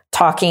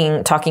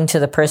talking to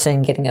the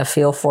person, getting a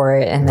feel for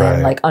it, and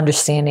then like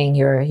understanding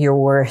your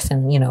worth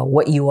and, you know,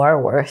 what you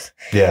are worth.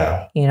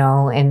 You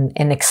know,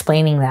 and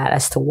explaining that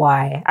as to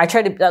why. I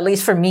try to, at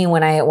least for me,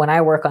 when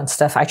I work on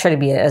stuff, I try to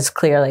be as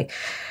clear, like,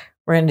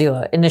 we're going to do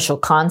an initial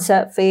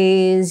concept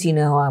phase. You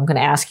know, I'm going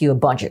to ask you a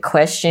bunch of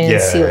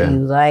questions, see what you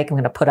like. I'm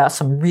going to put out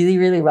some really,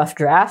 really rough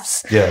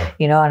drafts.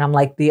 You know, and I'm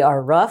like, they are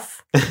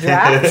rough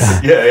drafts.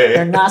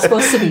 They're not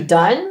supposed to be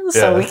done.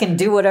 So we can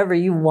do whatever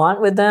you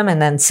want with them,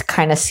 and then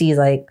kind of see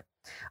like,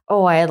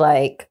 oh, I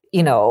like,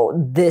 you know,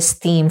 this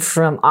theme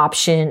from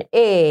option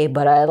A,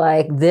 but I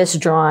like this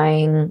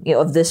drawing, you know,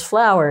 of this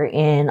flower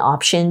in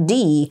option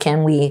D.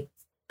 Can we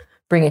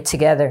bring it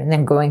together? And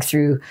then going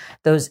through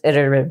those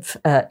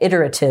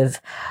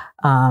iterative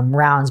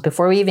rounds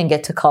before we even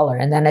get to color.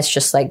 And then it's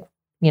just like,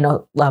 you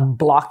know,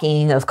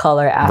 blocking of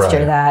color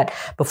after that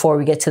before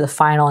we get to the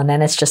final. And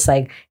then it's just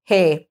like,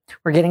 hey,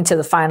 we're getting to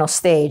the final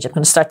stage. I'm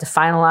going to start to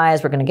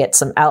finalize. We're going to get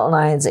some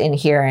outlines in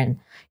here. And,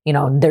 you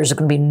know, there's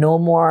going to be no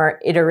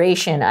more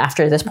iteration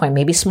after this point,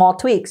 maybe small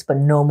tweaks, but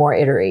no more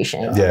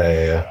iteration.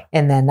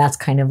 And then that's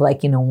kind of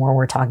like, you know, when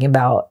we're talking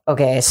about,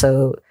 okay,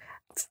 so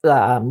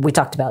we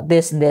talked about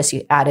this and this,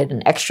 you added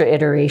an extra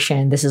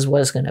iteration, this is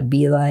what it's going to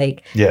be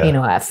like, you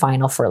know, at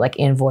final for like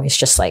invoice,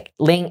 just like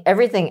laying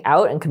everything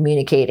out and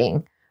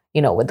communicating,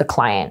 you know, with the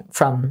client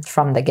from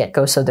the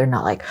get-go, so they're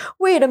not like,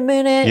 wait a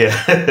minute,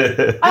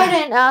 I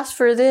didn't ask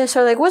for this,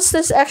 or like, what's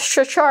this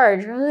extra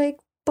charge? Or like,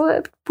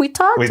 but we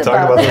talked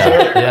about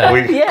that.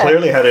 We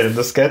clearly had it in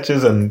the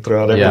sketches and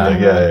throughout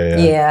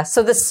everything.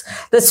 So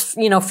this,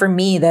 you know, for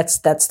me, that's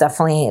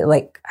definitely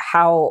like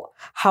how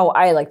how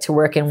I like to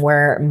work and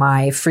where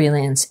my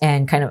freelance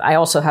and kind of, I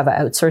also have an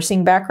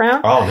outsourcing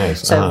background. Oh,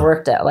 nice. So I've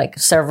worked at like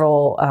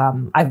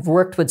I've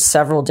worked with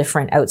several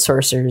different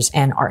outsourcers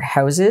and art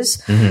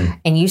houses,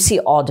 and you see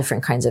all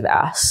different kinds of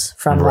asks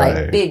from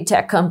like big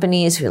tech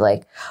companies who are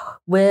like,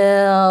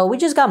 well, we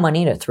just got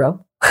money to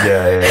throw.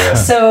 Yeah.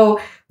 So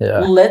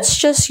let's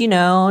just,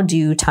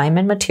 do time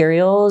and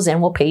materials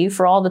and we'll pay you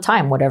for all the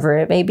time, whatever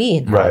it may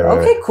be. Right.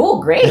 Okay,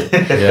 cool, great.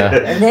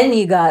 And then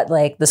you got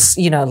like this,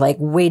 like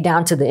way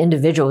down to the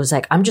individual who's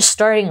like, I'm just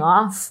starting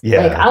off.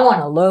 Yeah. Like, I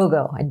want a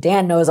logo. And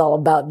Dan knows all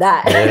about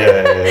that.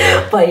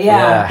 Yeah. But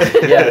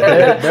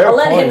there I'll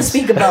let him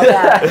speak about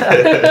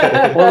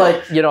that. Well,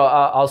 like,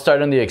 I'll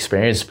start on the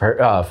experience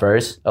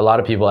first. A lot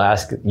of people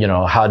ask,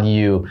 how do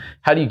you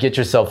get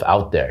yourself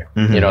out there?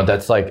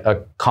 That's like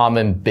a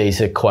common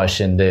basic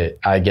question that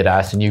I get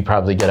asked, and you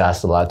probably get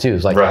asked a lot too.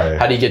 It's like,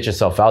 how do you get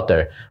yourself out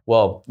there?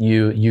 Well,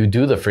 you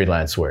do the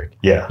freelance work,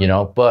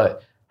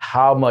 but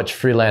how much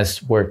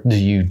freelance work do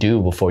you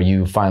do before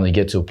you finally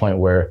get to a point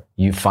where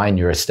you find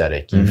your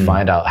aesthetic? You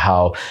find out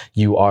how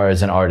you are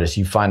as an artist.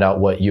 You find out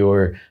what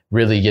you're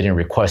really getting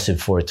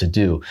requested for to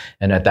do.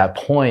 And at that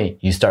point,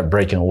 you start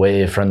breaking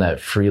away from that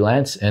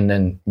freelance, and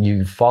then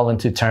you fall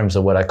into terms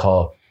of what I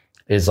call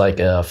is like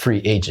a free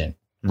agent.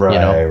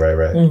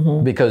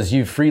 Right. Because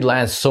you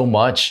freelance so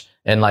much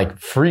and like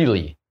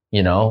freely,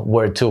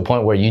 where to a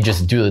point where you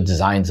just do the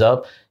designs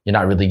up, you're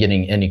not really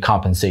getting any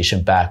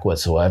compensation back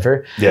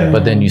whatsoever. Yeah.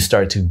 But then you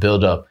start to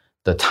build up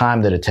the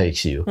time that it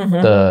takes you,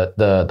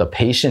 the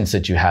patience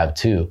that you have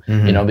too,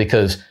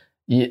 because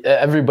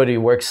everybody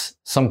works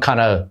some kind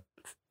of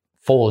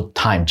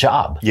full-time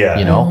job.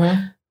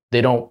 Yeah.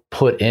 They don't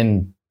put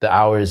in the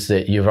hours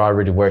that you've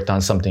already worked on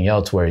something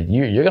else where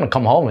you're going to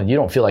come home and you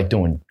don't feel like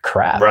doing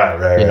crap,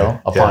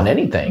 upon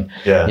anything,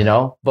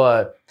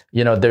 but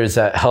there's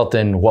that health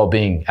and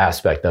well-being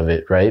aspect of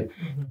it. Right.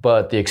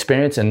 But the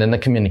experience and then the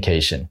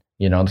communication,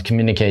 the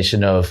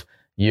communication of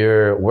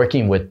you're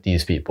working with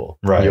these people,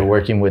 you're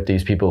working with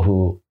these people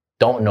who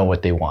don't know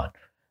what they want.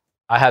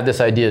 I have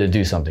this idea to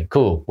do something.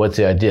 Cool. What's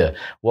the idea?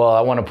 Well, I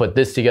want to put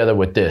this together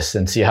with this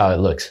and see how it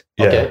looks.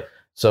 Okay.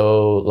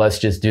 So let's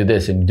just do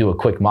this and do a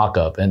quick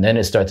mock-up. And then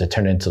it starts to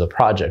turn into the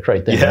project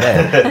right then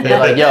and there. You're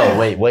like, yo,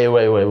 wait.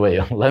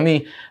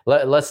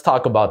 Let's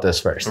talk about this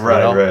first.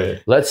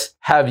 Right. Let's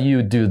have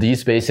you do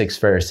these basics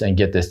first and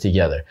get this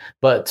together.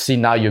 But see,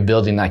 now you're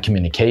building that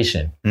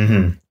communication.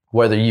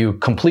 Whether you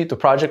complete the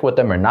project with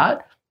them or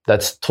not,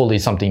 that's totally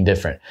something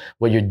different.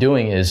 What you're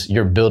doing is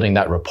you're building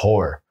that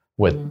rapport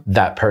with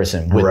that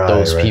person, with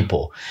those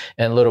people.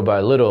 And little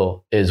by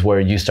little is where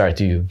you start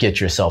to get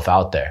yourself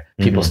out there.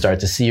 People start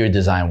to see your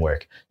design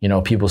work.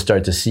 People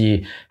start to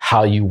see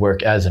how you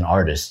work as an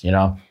artist.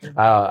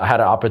 I had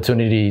an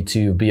opportunity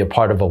to be a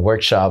part of a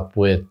workshop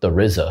with the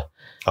RZA.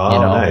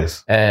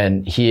 Nice.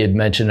 And he had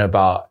mentioned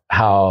about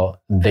how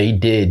they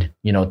did,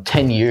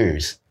 10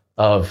 years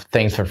of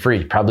things for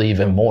free, probably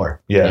even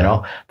more,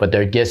 but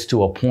there gets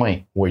to a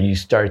point where you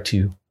start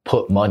to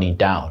put money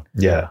down.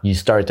 Yeah. You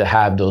start to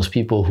have those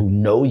people who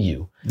know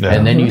you. Yeah.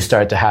 And then you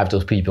start to have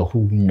those people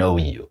who know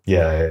you.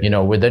 Yeah.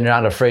 Where they're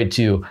not afraid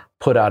to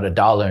put out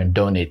 $1 and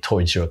donate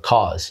towards your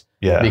cause.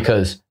 Yeah.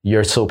 Because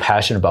you're so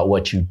passionate about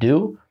what you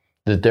do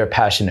that they're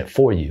passionate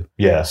for you.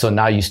 Yeah. So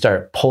now you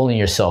start pulling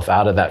yourself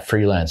out of that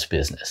freelance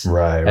business.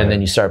 Right. And then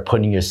you start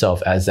putting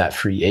yourself as that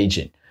free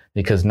agent,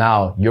 because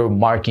now you're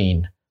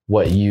marking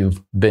what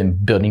you've been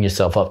building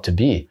yourself up to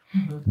be.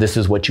 This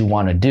is what you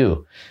want to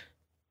do.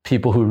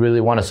 People who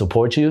really want to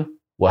support you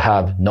will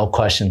have no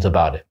questions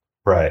about it.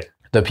 Right.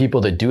 The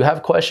people that do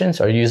have questions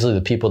are usually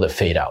the people that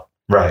fade out.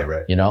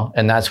 Right.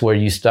 And that's where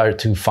you start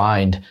to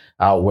find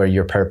out where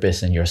your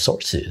purpose and your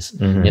source is,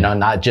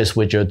 not just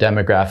with your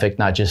demographic,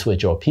 not just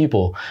with your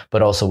people,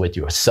 but also with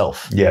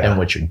yourself and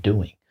what you're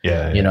doing.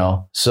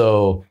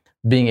 So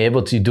being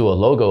able to do a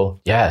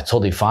logo,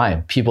 totally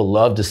fine. People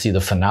love to see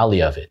the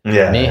finale of it.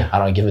 Yeah. Me, I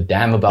don't give a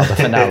damn about the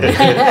finale.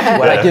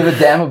 What I give a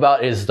damn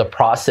about is the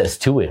process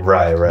to it.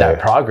 Right. That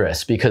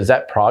progress, because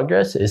that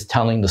progress is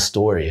telling the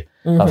story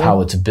of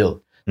how it's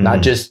built,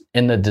 not just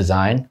in the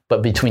design,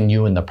 but between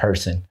you and the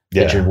person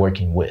that you're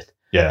working with.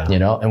 Yeah.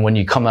 And when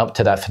you come up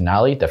to that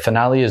finale, the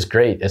finale is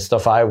great. It's the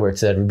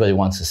fireworks that everybody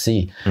wants to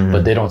see,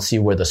 but they don't see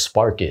where the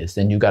spark is.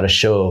 Then you got to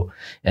show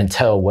and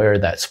tell where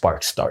that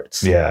spark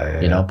starts.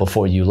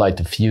 Before you light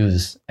the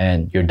fuse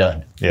and you're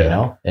done,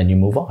 and you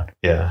move on.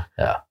 Yeah.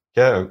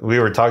 We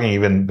were talking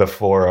even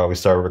before we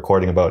started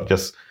recording about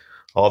just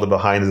all the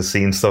behind the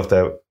scenes stuff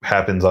that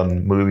happens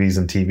on movies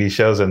and TV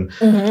shows, and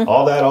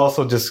all that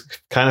also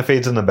just kind of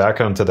fades in the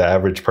background to the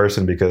average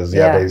person, because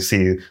they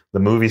see the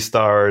movie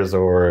stars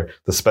or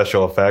the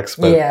special effects,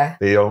 but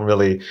they don't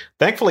really.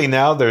 Thankfully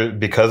now,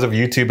 because of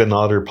YouTube and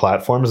other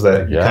platforms,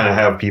 that you kind of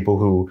have people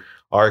who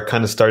are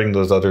kind of starting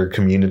those other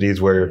communities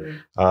where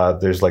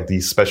there's like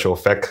these special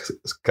effects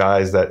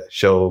guys that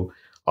show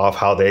off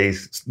how they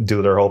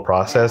do their whole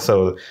process.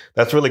 So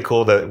that's really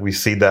cool that we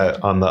see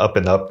that on the up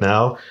and up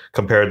now,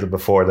 compared to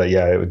before that,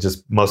 it would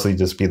just mostly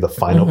just be the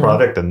final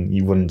product, and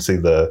you wouldn't see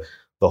the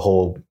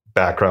whole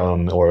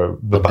background or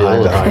the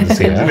behind the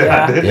scenes.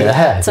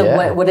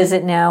 So what is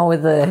it now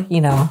with the,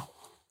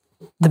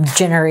 the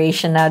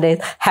generation nowadays?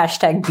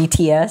 Hashtag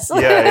BTS.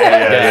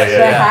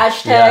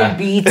 Hashtag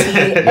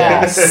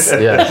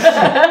BTS.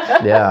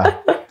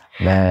 Yeah.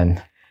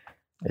 Man.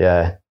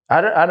 Yeah.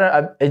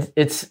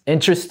 It's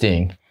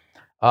interesting.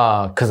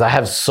 Because I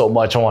have so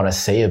much I want to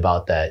say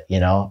about that,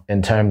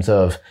 in terms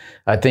of,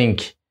 I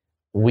think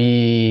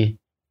we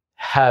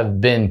have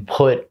been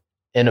put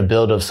in a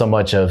build of so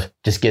much of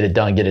just get it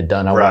done.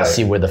 I want to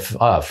see where the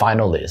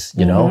final is,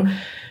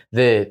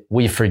 that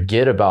we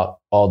forget about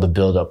all the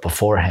build up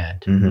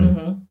beforehand,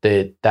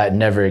 that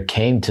never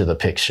came to the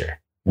picture.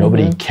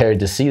 Nobody cared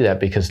to see that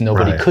because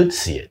nobody could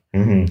see it.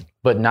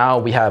 But now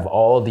we have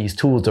all these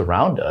tools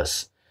around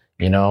us.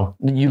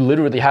 You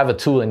literally have a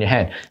tool in your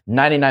hand.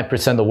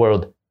 99% of the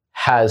world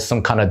has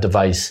some kind of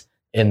device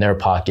in their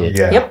pocket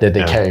that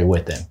they carry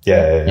with them.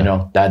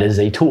 That is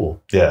a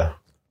tool.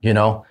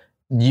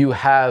 You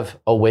have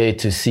a way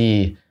to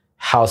see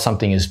how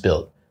something is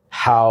built,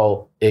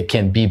 how it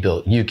can be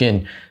built. You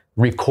can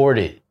record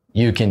it.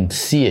 You can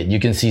see it.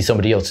 You can see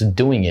somebody else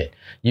doing it.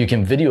 You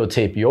can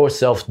videotape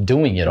yourself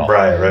doing it all.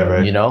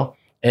 Right.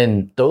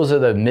 And those are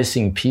the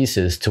missing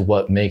pieces to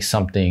what makes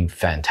something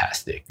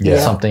fantastic,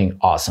 something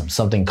awesome,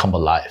 something come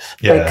alive.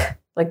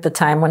 Like the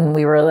time when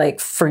we were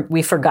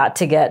we forgot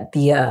to get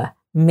the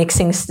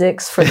mixing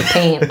sticks for the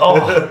paint.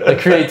 The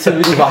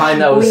creativity behind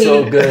that was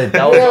so good.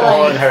 That was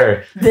all on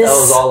her. That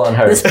was all on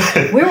her.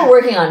 We were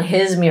working on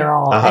his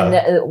mural, and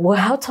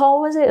how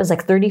tall was it? It was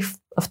like 30 foot.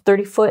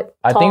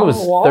 I think it was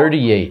wall?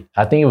 38.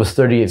 I think it was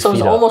 38 so feet. So it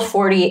was almost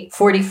 40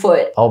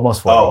 foot.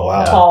 Almost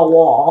 40. Tall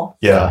wall.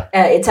 Yeah.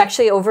 It's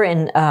actually over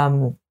in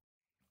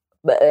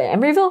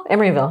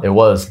Emeryville. It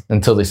was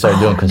until they started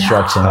doing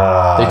construction.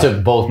 They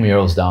took both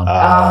murals down.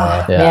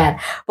 Man.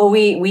 But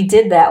we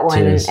did that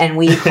one, and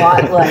we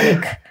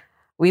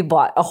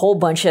bought a whole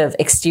bunch of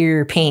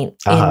exterior paint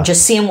in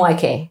just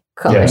CMYK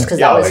colors because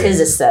that was his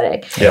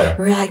aesthetic. We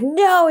were like,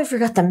 no, we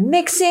forgot the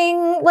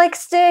mixing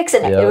sticks,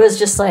 and it was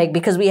just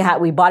because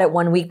we bought it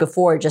 1 week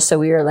before, just so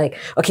we were like,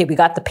 okay, we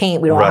got the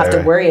paint, we don't have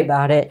to worry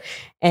about it.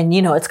 And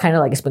it's kind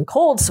of it's been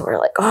cold, so we're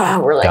like,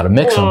 gotta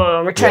mix them.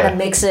 We're trying to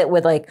mix it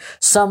with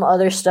some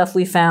other stuff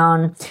we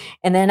found,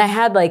 and then I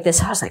had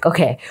this. I was like,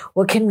 okay,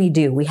 what can we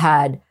do? We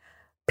had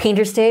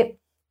painter's tape,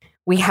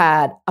 we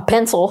had a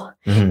pencil,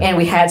 and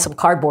we had some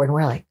cardboard, and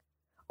we're like,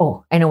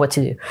 oh, I know what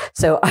to do.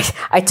 So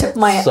I took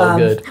my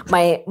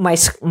my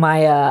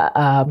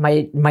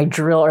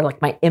drill or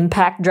my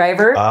impact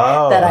driver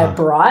that I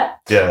brought.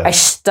 I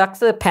stuck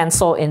the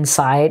pencil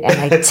inside and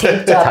I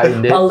taped up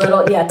tightened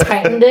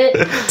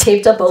it,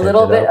 taped up a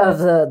little bit of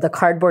the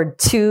cardboard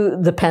to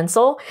the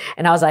pencil,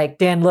 and I was like,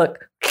 Dan,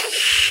 look.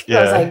 I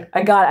was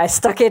like, I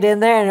stuck it in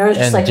there, and it was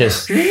just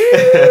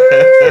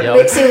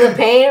mixing the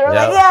paint. We're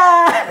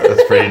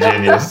that's pretty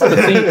genius.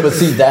 but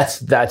see,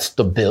 that's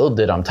the build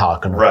that I'm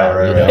talking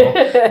about.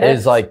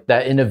 It's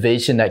that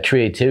innovation, that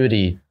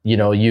creativity.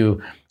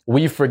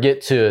 We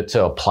forget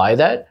to apply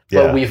that,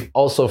 but we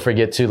also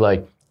forget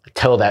to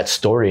tell that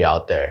story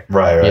out there,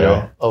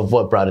 of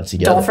what brought it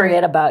together. Don't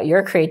forget about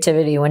your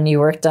creativity when you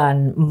worked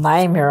on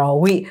my mural.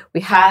 We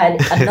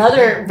had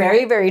another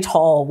very, very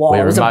tall wall.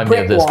 It was a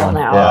brick wall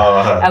now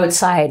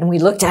outside, and we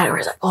looked at it and we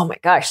were like, oh my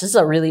gosh, this is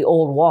a really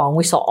old wall. And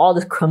we saw all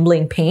this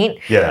crumbling paint.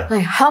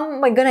 How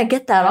am I gonna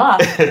get that off?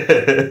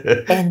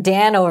 And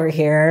Dan over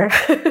here.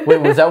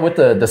 Wait, was that with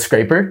the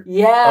scraper?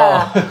 We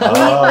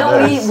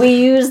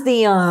used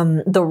the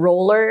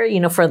roller,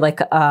 for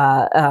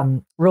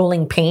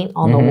rolling paint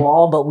on the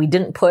wall, but we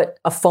didn't put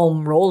a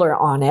foam roller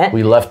on it.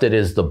 We left it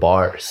as the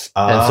bars.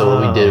 And so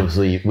what we did was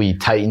we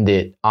tightened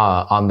it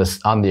on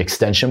the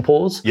extension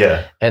poles.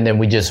 And then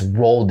we just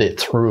rolled it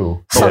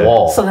through the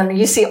wall. So then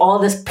you see all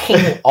this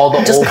paint. All the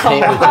old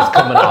paint was just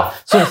coming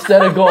off. So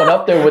instead of going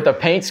up there with a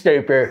paint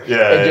scraper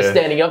and just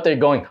standing up there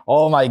going,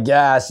 oh my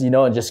gosh,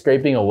 and just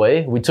scraping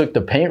away, we took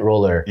the paint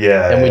roller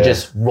and we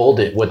just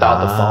rolled it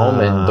without the foam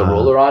and the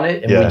roller on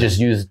it. And we just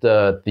used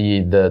the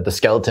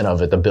skeleton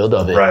of it, the build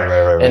of it.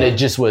 And it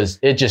just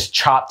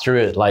chopped through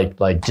it like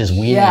just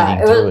weeding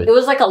through it. It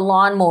was like a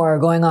lawnmower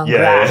going on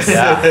grass.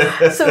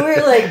 So we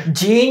were like,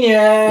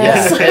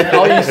 genius. And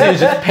all you see is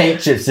just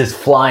paint chips just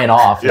flying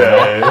off.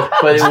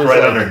 But it was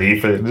right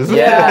underneath it.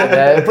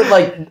 Man.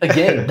 But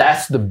again,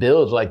 that's the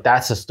build.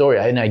 That's the story.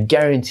 And I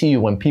guarantee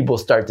you, when people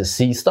start to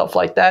see stuff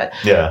like that,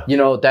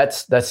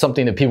 that's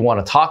something that people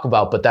want to talk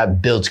about. But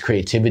that builds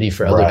creativity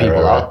for other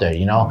people out there.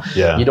 You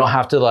don't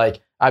have to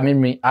I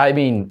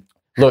mean.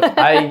 Look,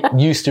 I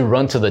used to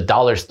run to the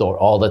dollar store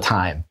all the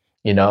time,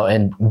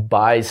 and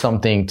buy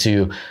something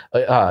to,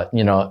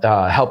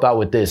 help out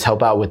with this,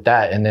 help out with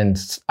that. And then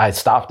I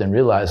stopped and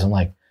realized, I'm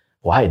like,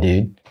 why,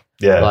 dude?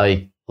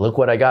 Look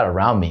what I got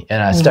around me.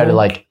 And I started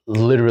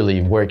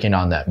literally working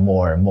on that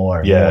more and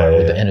more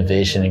with the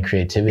innovation and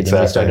creativity.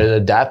 And we started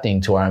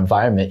adapting to our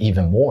environment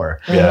even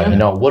more.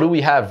 What do we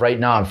have right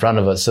now in front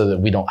of us so that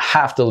we don't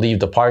have to leave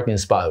the parking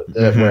spot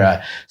that we're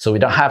at? So we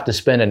don't have to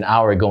spend an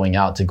hour going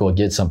out to go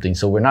get something.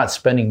 So we're not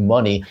spending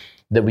money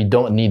that we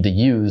don't need to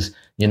use?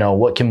 You know,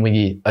 what can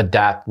we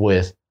adapt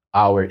with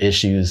our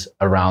issues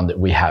around that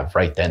we have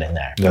right then and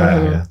there?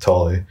 Yeah,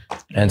 totally.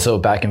 And so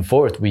back and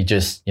forth, we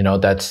just, you know,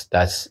 that's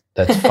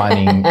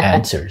finding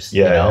answers,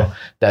 you know,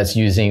 that's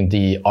using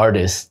the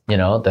artists, you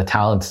know, the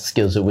talents,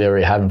 skills that we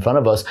already have in front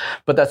of us,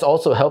 but that's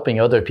also helping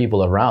other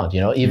people around,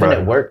 you know, even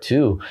at work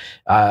too.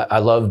 I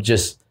love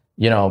just,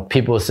 you know,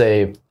 people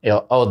say, you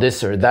know, oh,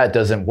 this or that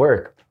doesn't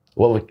work.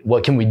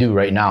 What can we do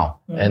right now?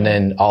 And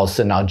then all of a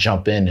sudden I'll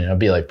jump in and I'll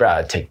be like,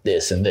 Brad, take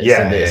this and this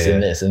and this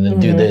and this, and then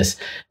do this.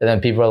 And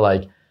then people are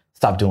like,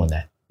 stop doing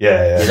that. You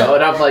know,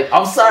 and I'm like,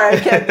 I'm sorry, I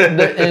can't.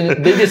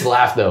 And they just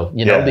laugh though,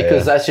 you know,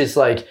 because that's just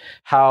like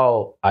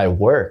how I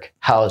work,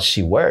 how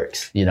she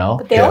works, you know.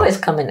 But they always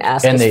come and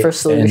ask us for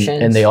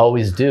solutions. And they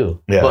always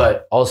do.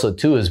 But also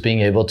too is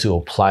being able to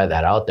apply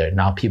that out there.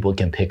 Now people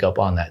can pick up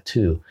on that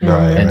too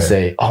and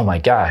say, oh my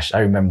gosh, I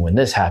remember when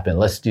this happened.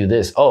 Let's do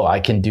this. Oh, I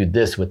can do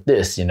this with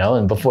this, you know.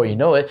 And before you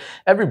know it,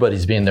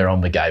 everybody's being their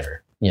own MacGyver.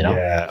 You know?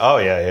 Yeah. Oh,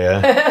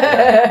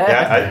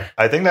 yeah.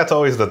 I think that's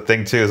always the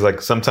thing too. Is like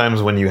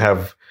sometimes when you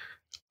have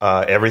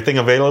everything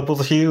available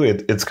to you,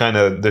 it's kind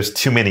of there's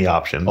too many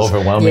options,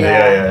 overwhelming.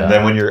 And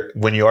then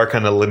when you are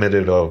kind of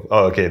limited of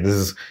okay, this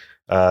is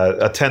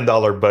a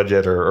 $10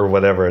 budget or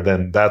whatever,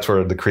 then that's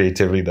where the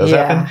creativity does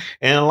happen.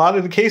 And in a lot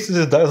of the cases,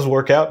 it does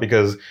work out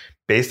because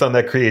based on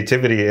that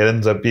creativity, it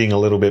ends up being a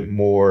little bit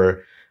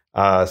more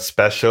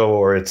special,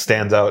 or it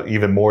stands out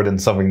even more than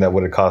something that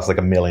would have cost like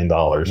 $1 million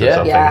or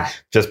something,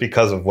 just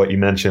because of what you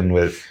mentioned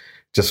with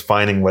just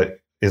finding what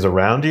is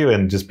around you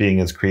and just being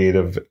as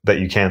creative that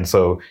you can,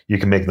 so you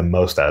can make the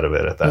most out of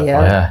it at that point.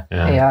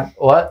 Yeah.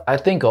 Well, I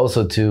think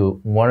also too,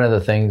 one of the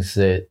things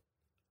that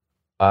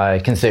I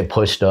can say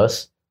pushed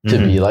us to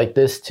be like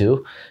this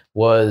too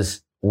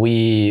was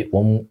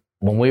when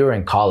we were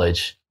in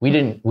college, we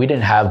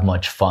didn't have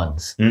much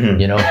funds,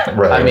 you know?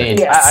 I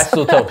mean, I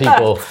still tell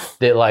people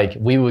that like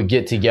we would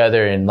get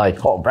together and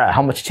like, oh, Brad,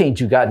 how much change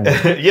you got?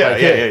 Throw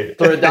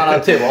it down on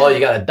the table. Oh, you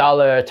got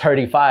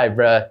 $1.35,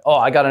 bruh. Oh,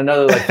 I got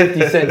another like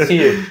 50 cents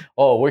here.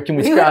 Oh, where can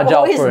we scrounge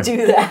out for?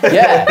 Do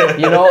that.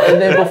 You know?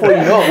 And then before you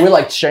know it, we're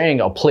like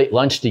sharing a plate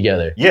lunch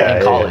together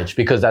in college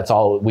because that's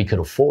all we could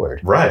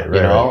afford. Right. You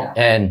know?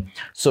 And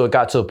so it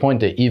got to a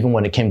point that even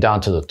when it came down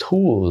to the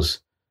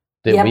tools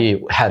that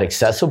we had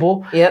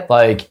accessible,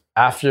 like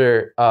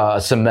after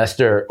a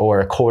semester or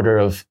a quarter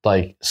of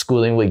like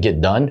schooling would get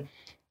done,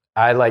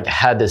 I like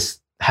had this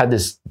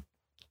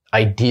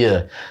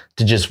idea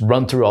to just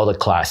run through all the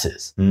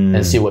classes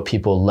and see what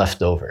people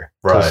left over.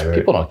 Right.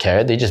 People don't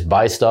care. They just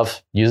buy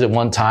stuff, use it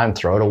one time,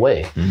 throw it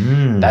away.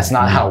 That's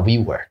not how we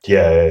worked.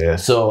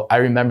 So I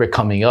remember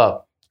coming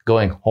up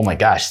going, oh my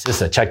gosh,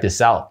 sister, check this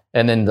out.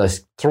 And then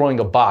just throwing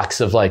a box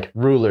of like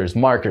rulers,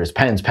 markers,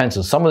 pens,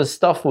 pencils. Some of the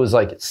stuff was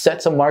like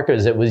sets of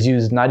markers that was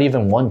used not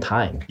even one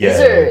time.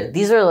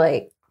 These are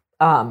like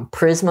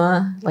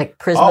Prisma.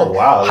 Oh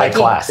wow, high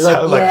class,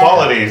 like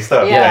quality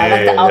stuff.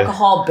 The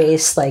alcohol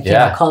based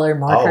color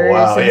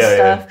markers and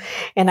stuff.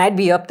 And I'd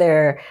be up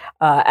there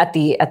at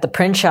the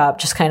print shop,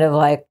 just kind of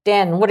like,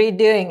 Dan, what are you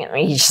doing? And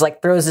he just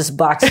like throws this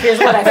box. Here's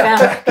what I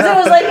found, because it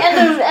was like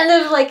end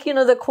of like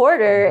the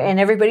quarter, and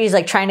everybody's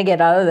like trying to get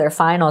out of their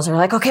finals. They're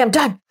like, okay, I'm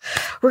done.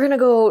 We're gonna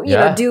go,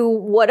 do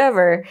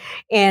whatever.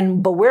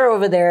 But we're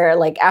over there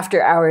like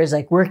after hours,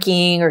 like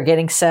working or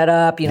getting set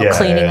up,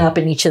 cleaning up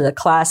in each of the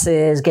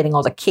classes, getting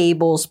all the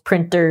cables,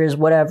 printers,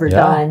 whatever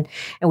done.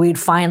 And we'd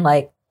find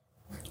like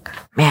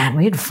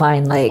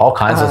all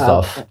kinds of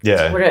stuff.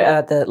 What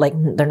are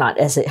they're not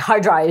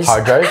hard drives.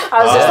 Hard drives?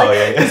 I was just like,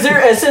 is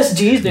there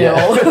SSDs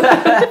now?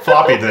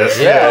 Floppy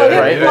disk.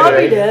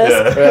 Floppy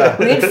disk.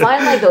 We'd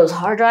find like those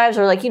hard drives,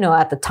 or like,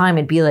 at the time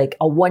it'd be like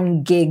a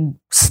 1 gig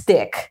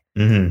stick.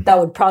 That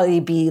would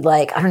probably be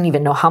like, I don't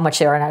even know how much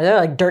they are now. They're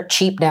like dirt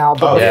cheap now,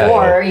 but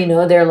before,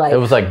 they're like, it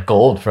was like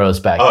gold for us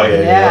back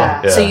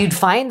then. So you'd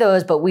find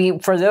those, but we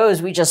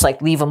just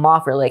like leave them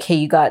off. We're like, hey,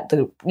 you got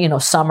the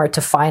summer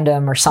to find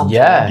them or something.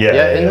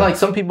 And like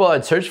some people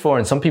I'd search for,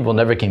 and some people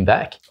never came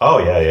back.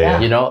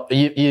 Either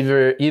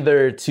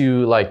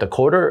to like the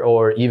quarter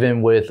or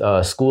even with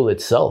school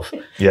itself.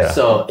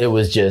 So it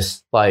was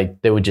just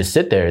like they would just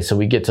sit there. So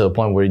we get to the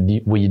point where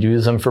we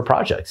use them for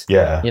projects.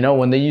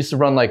 When they used to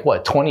run like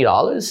what, $20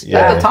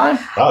 at the time.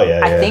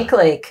 I think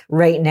like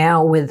right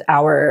now with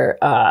our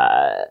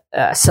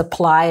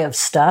supply of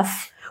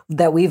stuff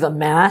that we've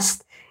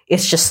amassed,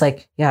 it's just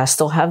like, I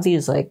still have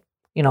these like,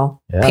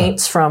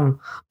 paints from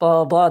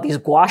blah, blah, blah. These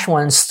gouache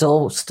ones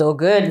still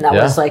good. And that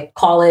was like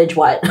college,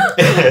 at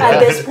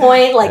this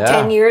point, like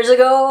 10 years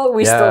ago,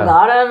 we still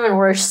got them. And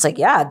we're just like,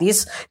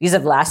 these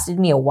have lasted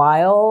me a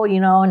while,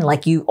 and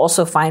like you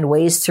also find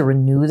ways to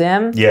renew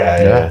them.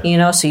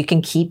 So you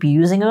can keep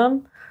using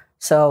them.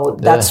 So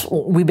that's,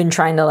 we've been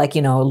trying to like,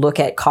 look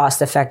at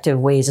cost effective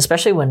ways,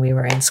 especially when we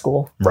were in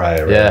school.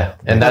 Right. Yeah.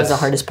 And that's the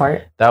hardest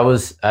part.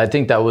 I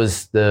think that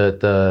was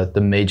the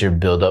major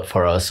buildup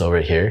for us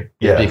over here.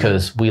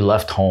 Because we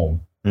left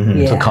home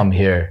to come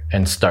here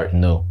and start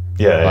new.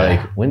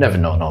 We never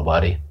know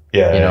nobody.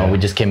 Yeah. We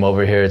just came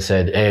over here and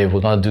said, hey,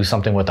 we're going to do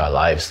something with our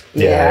lives.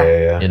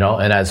 Yeah. You know,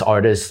 and as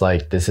artists,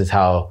 like, this is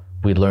how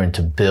we learn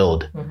to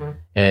build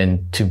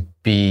and to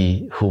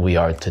be who we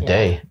are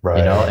today,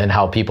 you know, and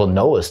how people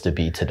know us to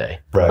be today.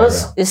 Right.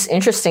 Well, it's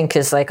interesting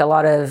because like a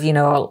lot of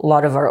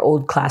our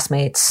old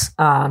classmates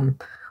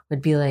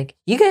would be like,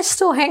 you guys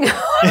still hang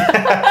out?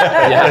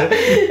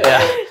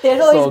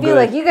 They'd always be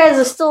like, you guys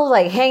are still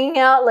like hanging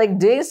out, like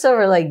doing stuff.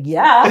 Or like,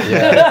 How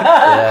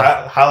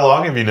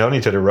long have you known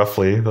each other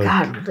roughly? Like,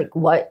 God, like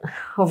what?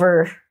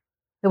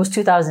 It was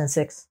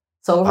 2006.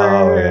 So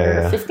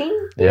over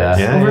 15?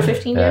 Over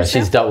 15 years.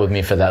 She's dealt with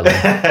me for that long.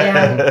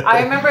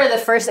 I remember the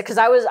first, because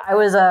I was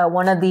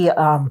one of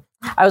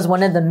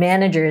the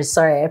managers.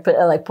 Sorry, I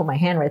put my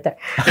hand right there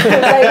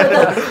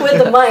with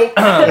the mic.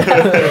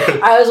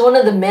 I was one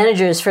of the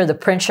managers for the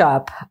print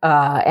shop,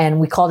 and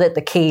we called it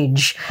the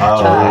Cage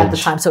at the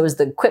time. So it was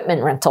the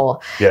equipment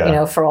rental,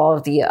 for all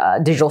of the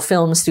digital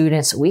film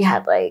students. We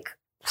had like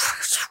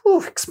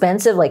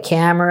expensive like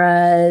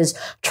cameras,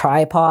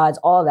 tripods,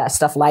 all that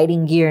stuff,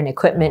 lighting gear and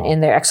equipment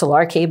in their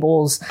XLR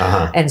cables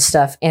and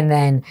stuff. And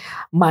then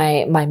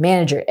my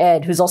manager,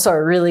 Ed, who's also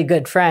a really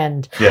good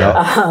friend,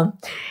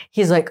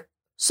 he's like,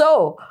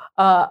 so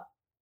I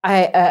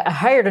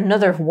hired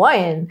another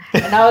Hawaiian.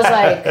 And I was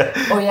like,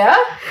 oh yeah?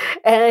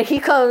 And he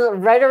comes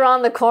right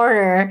around the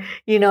corner,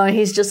 and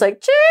he's just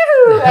like,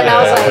 choo! And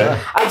I was like,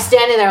 I'm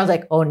standing there, I was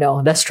like, oh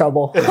no, that's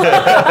trouble.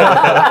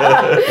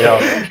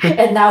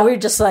 And now we've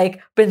just like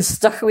been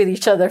stuck with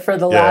each other for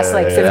the last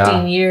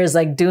 15 years,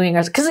 like doing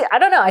our, because I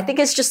don't know, I think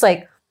it's just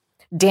like,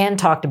 Dan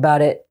talked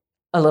about it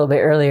a little bit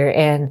earlier.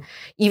 And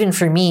even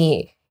for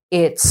me,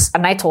 and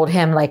I told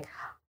him like,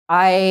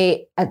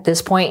 at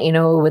this point,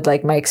 with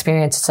like my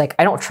experience, it's like,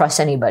 I don't trust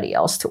anybody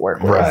else to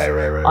work with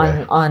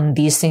on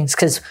these things.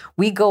 Cause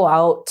we go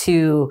out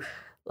to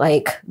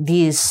like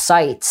these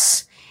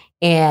sites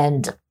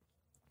and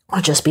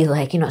I'll just be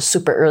like,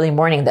 super early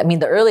morning. I mean,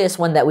 the earliest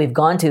one that we've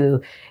gone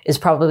to is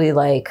probably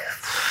like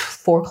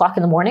 4 o'clock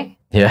in the morning.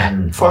 Yeah.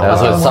 That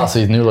was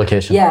Saucy's new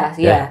location.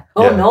 Yeah.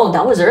 Oh no,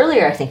 that was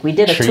earlier. I think we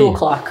did at 2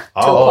 o'clock.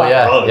 2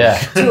 a.m.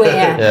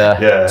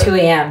 2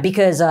 a.m.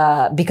 because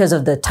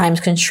of the time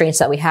constraints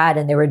that we had,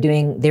 and they were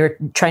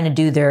trying to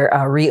do their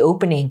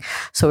reopening.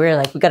 So we were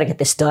like, we got to get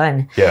this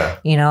done. Yeah.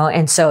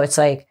 And so it's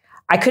like,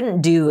 I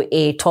couldn't do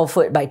a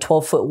 12-foot by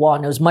 12-foot wall,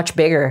 and it was much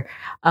bigger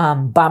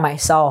by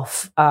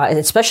myself,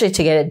 especially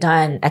to get it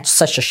done at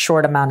such a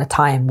short amount of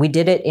time. We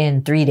did it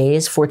in 3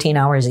 days, 14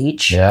 hours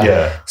each.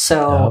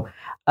 So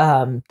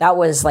that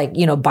was like,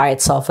 by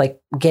itself,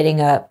 like getting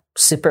up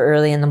super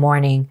early in the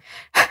morning,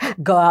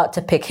 go out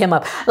to pick him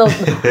up.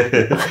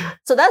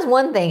 So that's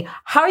one thing.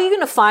 How are you going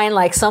to find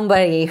like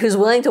somebody who's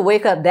willing to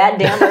wake up that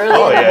damn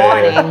early in the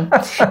morning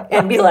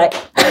and be like,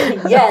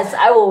 yes,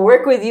 I will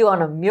work with you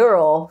on a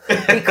mural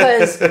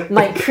because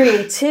my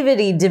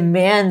creativity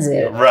demands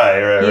it.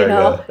 Right.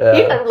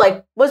 Even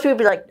like most people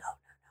be like, no,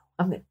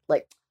 I'm gonna,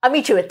 like, I'll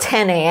meet you at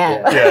 10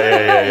 a.m.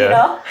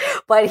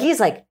 But he's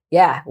like,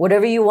 yeah,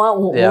 whatever you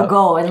want, we'll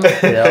go. And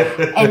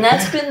and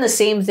that's been the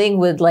same thing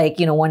with like,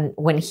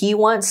 when he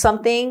wants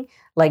something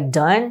like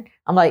done,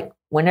 I'm like,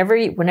 whenever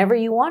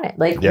you want it.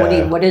 Like,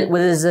 what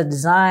is the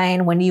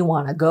design? When do you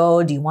want to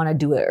go? Do you want to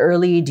do it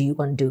early? Do you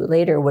want to do it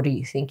later? What are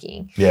you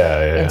thinking?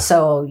 And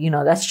so,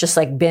 that's just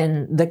like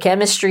been the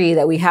chemistry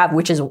that we have,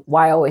 which is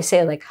why I always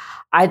say like,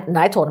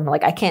 I told him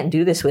like, I can't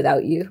do this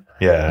without you.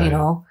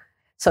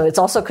 So it's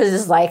also because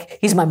it's like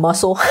he's my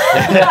muscle.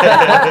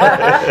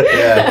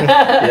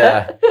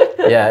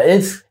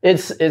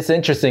 It's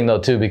interesting though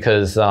too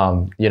because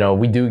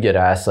we do get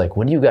asked like,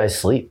 when do you guys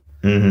sleep?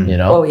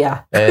 Oh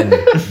yeah. And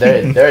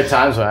there are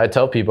times when I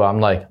tell people,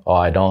 I'm like, oh,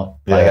 I don't.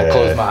 Like I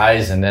close my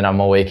eyes and then I'm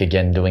awake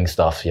again doing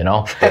stuff. I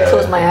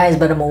close my eyes,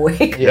 but I'm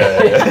awake.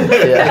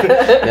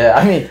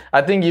 I mean,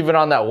 I think even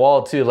on that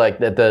wall too, like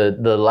that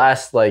the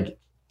last like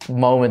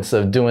moments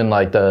of doing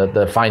like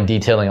the fine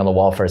detailing on the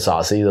wall for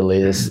Saucy, the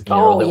latest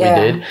mural we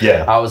did.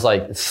 I was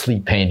like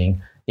sleep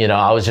painting.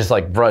 I was just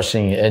like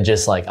brushing and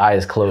just like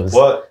eyes closed.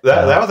 Well,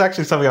 that was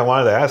actually something I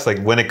wanted to ask.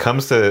 Like when it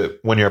comes to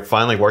when you're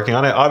finally working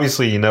on it,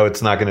 obviously,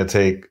 it's not going to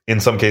take, in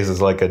some cases,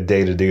 like a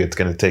day to do. It's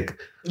going to take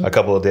a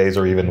couple of days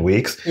or even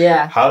weeks.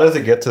 Yeah. How does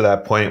it get to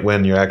that point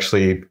when you're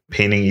actually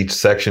painting each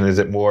section? Is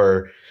it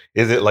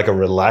like a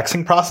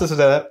relaxing process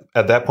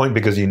at that point?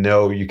 Because you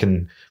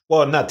can,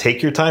 well, not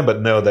take your time,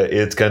 but know that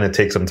it's going to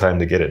take some time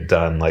to get it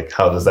done. Like,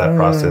 how does that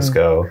process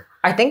go?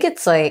 I think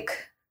it's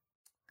like,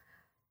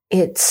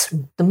 it's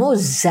the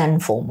most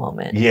zenful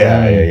moment.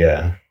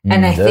 Yeah.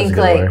 And I think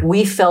like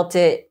we felt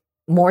it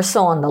more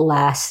so on the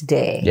last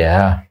day.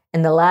 Yeah.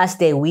 And the last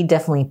day we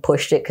definitely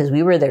pushed it because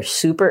we were there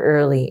super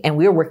early and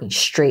we were working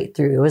straight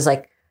through. It was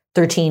like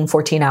 13,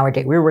 14-hour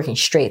day. We were working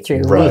straight through.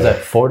 Right. Was that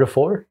 4 to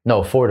 4?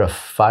 No, 4 to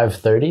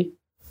 5:30?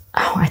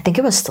 Oh, I think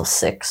it was still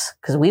 6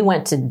 because we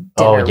went to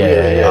dinner really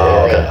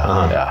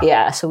early.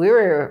 Yeah, so we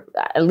were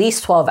at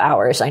least 12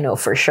 hours, I know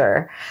for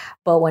sure.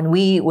 But when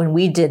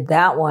we did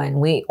that one,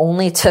 we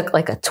only took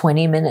like a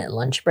 20-minute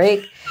lunch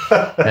break.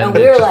 And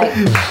we were like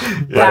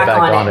back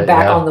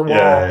on the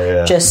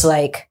wall, just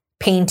like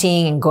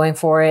painting and going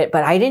for it.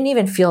 But I didn't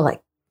even feel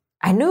like,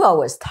 I knew I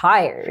was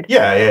tired.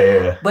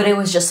 Yeah. But it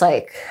was just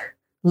like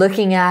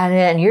looking at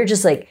it, and you're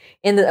just like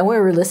and we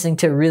were listening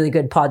to a really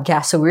good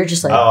podcast. So we were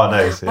just like, oh,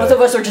 nice. Both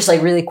of us were just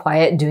like really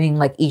quiet, doing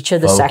like each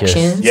of the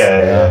sections.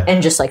 Yeah.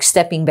 And just like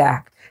stepping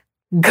back.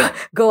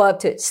 Go up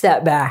to it,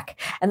 step back.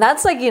 And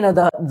that's like,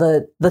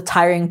 the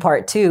tiring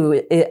part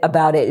too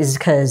about it is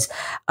because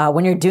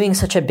when you're doing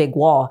such a big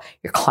wall,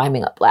 you're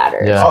climbing up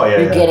ladders. Yeah.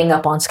 You're getting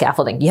up on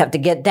scaffolding. You have to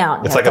get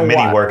down. It's like a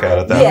mini workout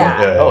at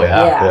that point.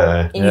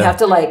 Yeah. And you have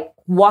to like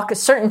walk a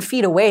certain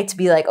feet away to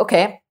be like,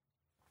 okay,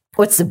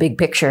 what's the big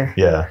picture?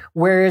 Yeah.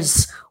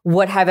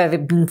 What have I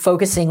been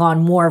focusing on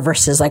more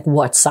versus like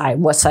what side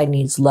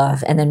needs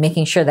love? And then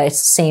making sure that it's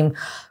the same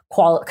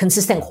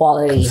consistent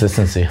quality.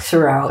 Consistency.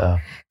 Throughout.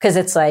 Because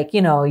it's like,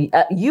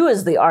 you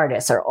as the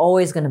artist are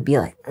always going to be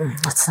like,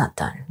 that's not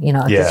done,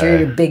 because you're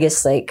your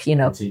biggest, like,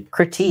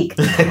 critique.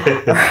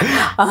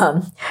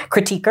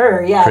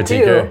 Critiquer,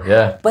 too.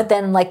 Yeah. But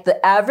then, like,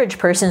 the average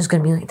person is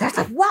going to be like, that's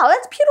like, wow,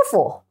 that's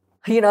beautiful,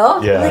 Yeah.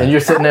 Like, and you're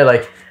sitting there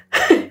like,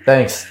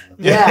 thanks.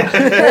 Yeah.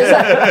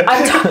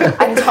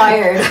 I'm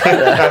tired.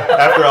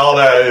 After all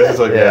that, it's just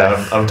like,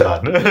 I'm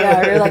done.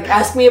 Yeah, you're like,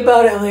 ask me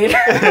about it later.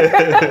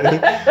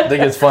 I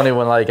think it's funny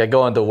when, like, I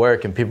go into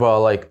work and people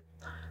are like,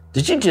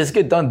 did you just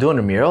get done doing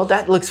a mural?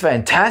 That looks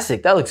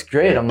fantastic. That looks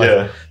great. I'm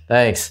like,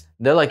 thanks.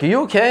 They're like, are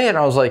you okay? And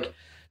I was like,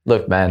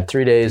 look, man,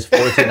 3 days,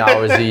 14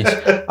 hours each.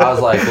 I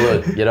was like,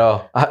 look,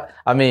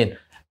 I mean,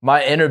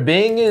 my inner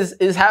being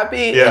is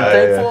happy and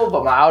thankful,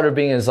 but my outer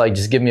being is like,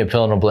 just give me a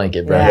pillow and a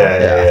blanket, bro.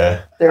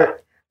 Yeah.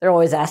 They're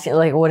always asking,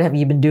 like, what have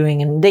you been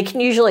doing? And they can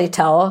usually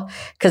tell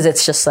because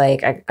it's just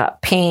like, I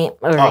got paint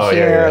over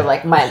here,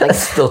 like my, like,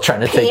 still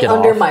trying to paint take it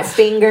under off. my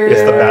fingers.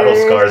 It's the battle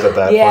scars at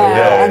that point.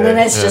 And then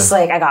it's just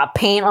like, I got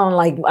paint on,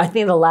 like, I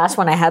think the last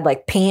one I had,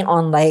 like, paint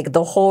on, like,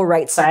 the whole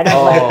right side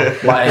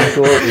of my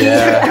ankle.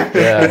 Yeah.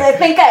 Because I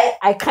think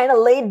I kind of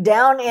laid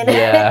down in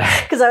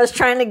it because I was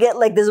trying to get,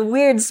 like, this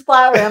weird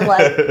spot where I'm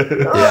like, how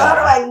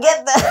do I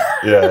get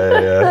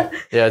that?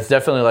 Yeah, it's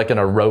definitely like an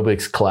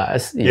aerobics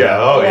class. So,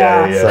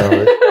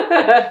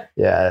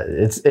 yeah,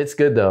 it's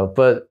good though.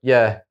 But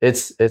yeah,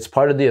 it's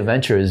part of the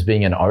adventure is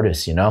being an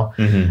artist,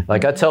 Mm-hmm.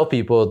 Like I tell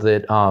people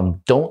that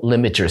don't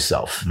limit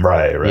yourself.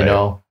 Right.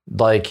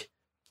 Like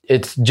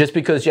it's just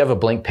because you have a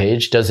blank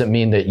page doesn't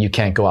mean that you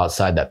can't go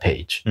outside that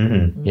page.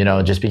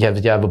 Mm-hmm. Just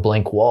because you have a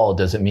blank wall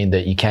doesn't mean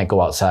that you can't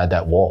go outside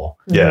that wall.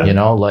 Yeah.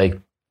 Like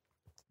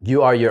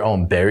you are your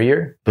own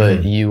barrier,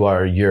 but you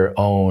are your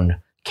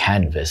own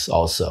canvas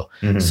also.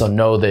 Mm-hmm. So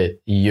know that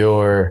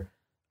your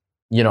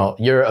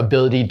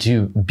ability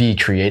to be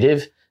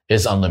creative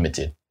is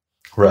unlimited.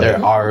 Right.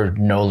 There are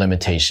no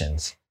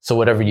limitations. So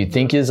whatever you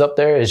think is up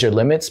there is your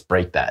limits,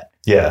 break that.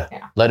 Yeah.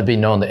 Let it be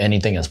known that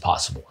anything is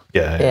possible.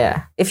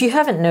 Yeah. If you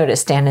haven't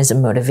noticed, Dan is a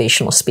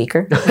motivational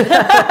speaker.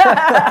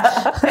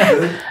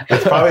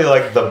 It's probably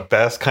like the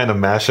best kind of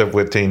mashup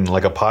between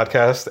like a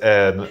podcast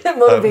and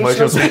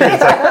motivational speaker.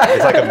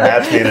 It's like a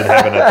match made in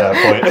heaven at that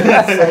point.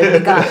 So we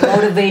got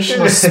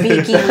motivational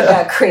speaking, we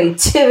got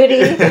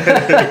creativity. We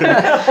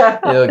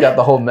got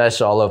the whole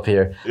mesh all up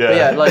here.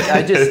 But like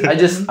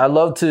I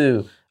love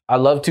to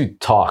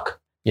talk.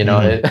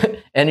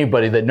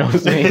 Anybody that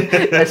knows me,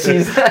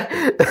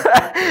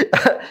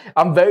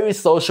 I'm very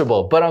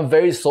sociable, but I'm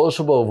very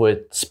sociable with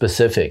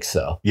specifics.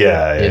 So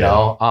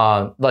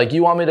like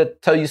you want me to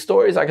tell you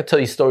stories, I could tell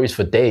you stories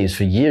for days,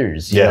 for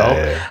years. You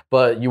know,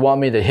 but you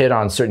want me to hit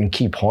on certain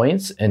key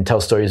points and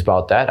tell stories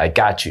about that, I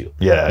got you.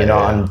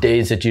 On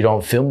days that you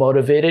don't feel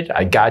motivated,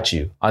 I got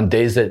you. On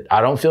days that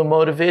I don't feel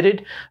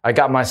motivated, I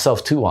got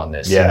myself too on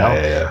this.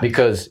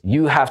 Because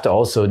you have to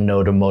also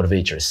know to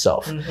motivate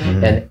yourself.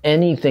 And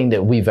anything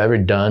that we've ever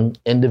done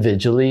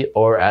individually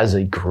or as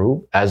a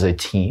group, as a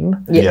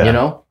team,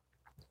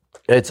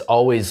 it's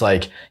always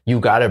like you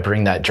got to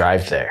bring that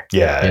drive there.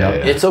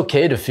 It's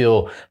okay to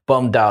feel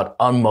bummed out,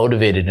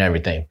 unmotivated and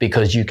everything,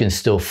 because you can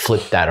still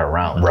flip that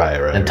around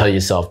and tell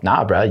yourself,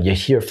 nah, bro, you're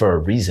here for a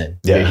reason.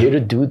 You're here to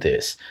do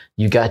this.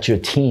 You got your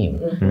team,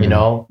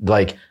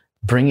 like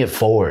bring it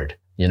forward.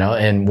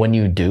 And when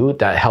you do,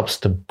 that helps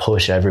to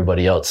push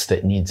everybody else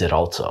that needs it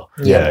also.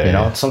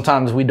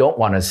 Sometimes we don't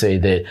want to say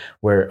that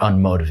we're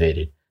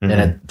unmotivated,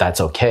 and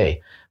that's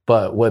okay.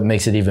 But what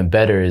makes it even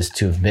better is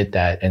to admit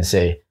that and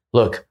say,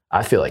 look,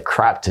 I feel like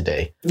crap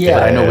today,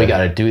 but I know we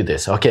got to do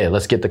this. Okay,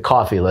 let's get the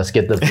coffee. Let's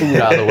get the food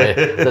out of the way.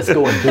 Let's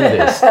go and do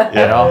this,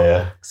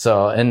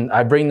 So, and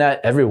I bring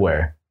that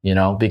everywhere,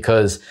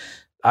 because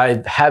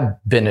I have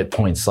been at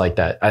points like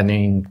that. I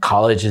mean,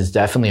 college is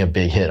definitely a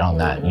big hit on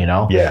that,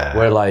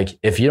 where like,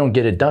 if you don't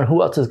get it done,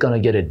 who else is going to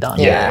get it done?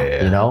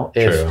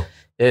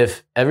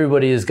 If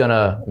everybody is going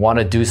to want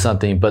to do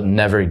something, but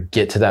never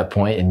get to that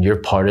point and you're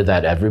part of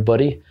that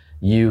everybody,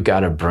 you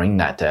got to bring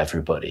that to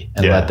everybody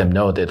and let them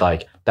know that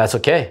like, that's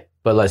okay,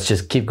 but let's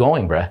just keep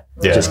going, bruh.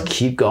 Just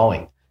keep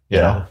going. You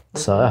know?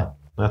 So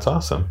that's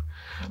awesome.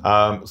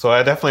 So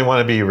I definitely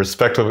want to be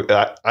respectful.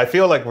 I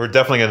feel like we're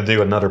definitely going to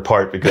do another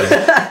part because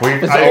I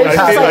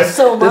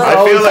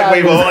feel like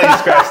we've only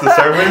scratched the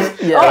surface.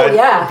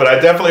 But I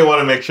definitely want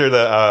to make sure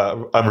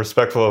that I'm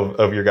respectful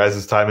of your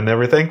guys' time and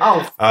everything.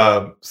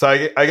 So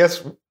I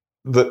guess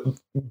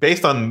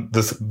based on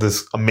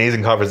this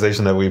amazing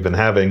conversation that we've been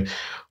having,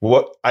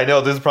 what I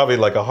know this is probably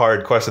like a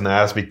hard question to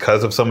ask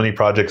because of so many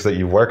projects that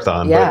you've worked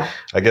on. But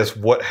I guess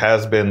what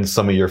has been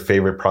some of your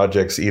favorite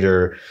projects,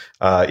 either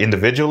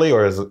individually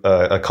or as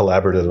a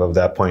collaborative of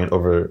that point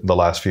over the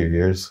last few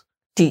years?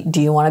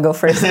 Do you want to go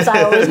first? Since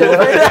I always go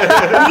first,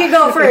 you can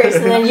go first,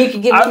 and then you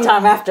can give me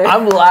time after.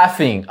 I'm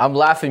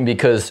laughing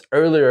because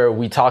earlier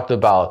we talked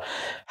about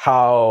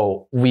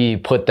how we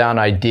put down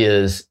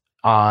ideas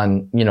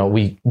on,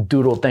 we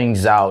doodle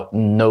things out,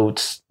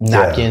 notes,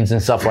 napkins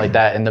and stuff like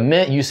that. And the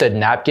minute you said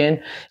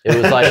napkin, it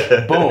was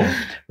like, boom.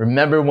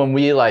 Remember when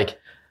we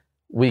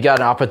got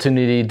an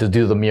opportunity to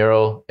do the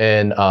mural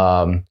in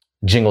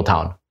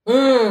Jingletown.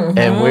 Mm-hmm.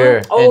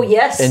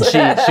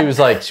 And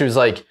she was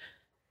like,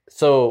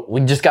 so we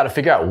just got to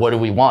figure out what do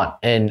we want.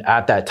 And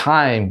at that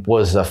time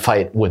was a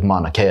fight with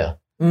Mauna Kea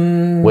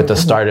with the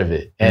start of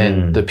it.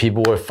 And the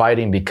people were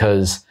fighting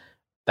because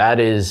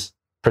that is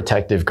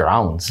protective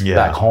grounds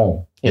back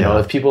home. You know,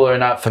 if people are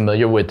not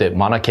familiar with it,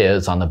 Mauna Kea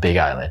is on the Big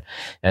Island.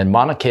 And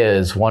Mauna Kea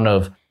is one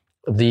of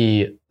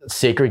the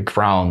sacred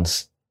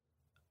grounds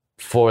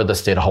for the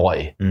state of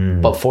Hawaii,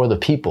 but for the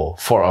people,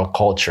 for our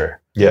culture,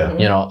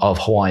 of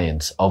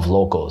Hawaiians, of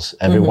locals,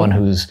 everyone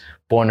who's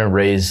born and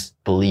raised,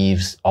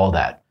 believes all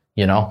that,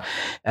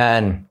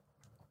 and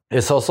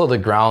it's also the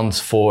grounds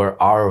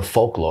for our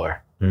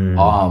folklore,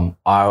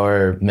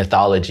 our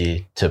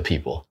mythology to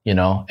people,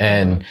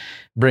 and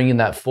bringing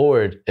that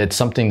forward, it's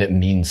something that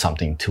means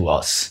something to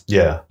us.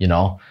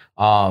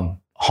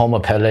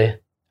 Home pele,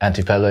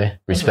 antipele,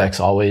 respects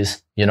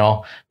always,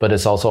 but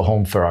it's also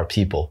home for our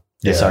people.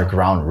 It's our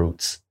ground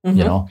roots,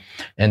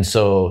 and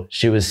so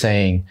she was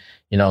saying,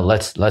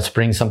 let's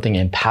bring something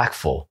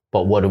impactful,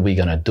 but what are we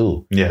going to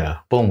do?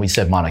 Boom, we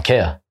said Mauna Kea.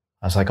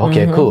 I was like,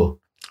 okay, cool.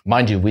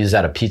 Mind you, we was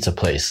at a pizza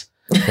place.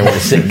 And we're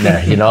sitting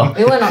there, We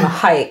went on a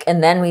hike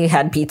and then we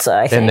had pizza,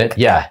 I think.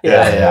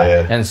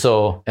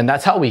 And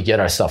that's how we get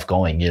our stuff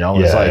going,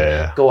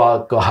 It's go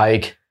out, go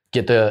hike,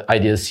 get the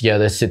ideas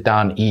together, sit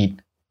down, eat,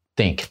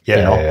 think,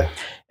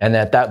 And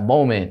at that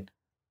moment,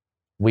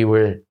 we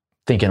were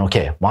thinking,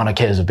 okay, Mauna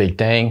Kea is a big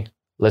thing.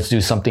 Let's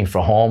do something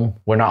for home.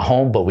 We're not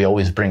home, but we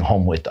always bring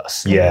home with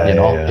us.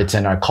 It's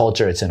in our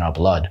culture. It's in our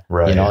blood.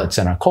 It's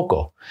in our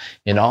koko,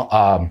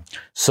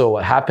 So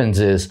what happens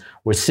is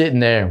we're sitting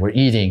there, we're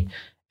eating.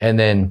 And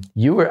then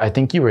I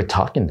think you were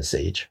talking to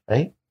Sage,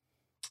 right?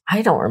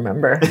 I don't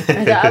remember.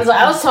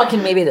 I was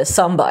talking maybe to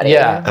somebody.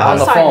 Yeah, I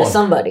was talking to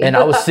somebody. And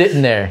I was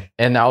sitting there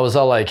and I was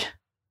all like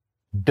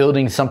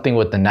building something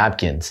with the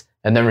napkins.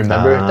 And then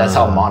remember, that's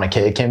how Mauna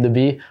Kea came to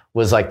be,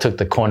 was like took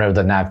the corner of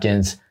the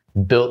napkins,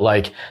 built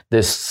like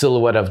this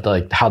silhouette of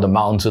like how the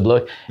mountains would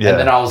look. And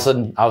then all of a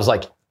sudden I was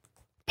like,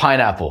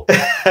 pineapple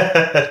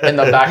in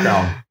the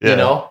background,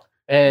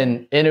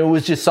 And it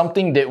was just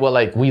something that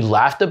we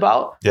laughed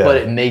about, but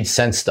it made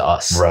sense to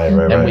us. Right.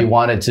 We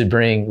wanted to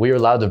we were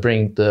allowed to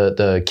bring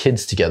the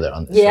kids together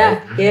on this.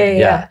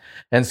 Yeah.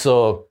 And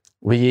so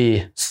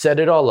we set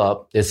it all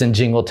up. It's in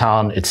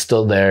Jingletown. It's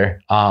still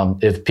there.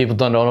 If people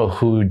don't know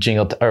what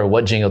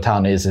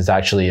Jingletown is, it's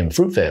actually in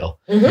Fruitvale,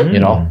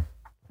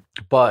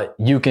 but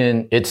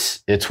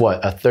it's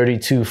what, a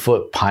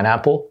 32-foot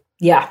pineapple?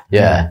 Yeah.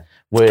 Yeah.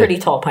 It's pretty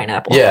tall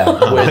pineapple. Yeah,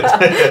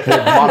 with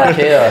Mauna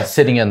Kea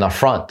sitting in the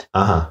front,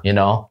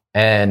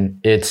 and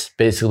it's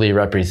basically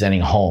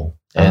representing home.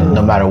 And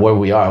no matter where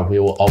we are, we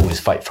will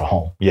always fight for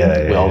home.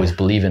 We always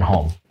believe in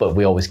home, but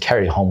we always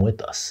carry home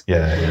with us.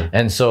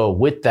 And so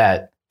with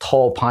that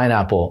tall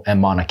pineapple and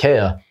Mauna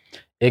Kea,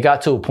 it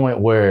got to a point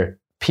where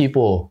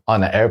people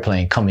on the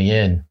airplane coming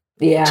in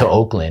to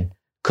Oakland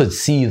could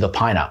see the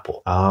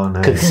pineapple,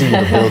 could see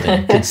the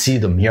building, could see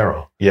the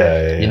mural.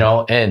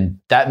 And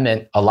that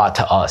meant a lot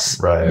to us,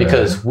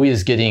 because we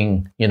was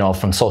getting,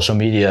 from social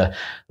media,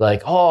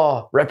 like,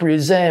 oh,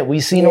 represent, we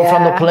seen him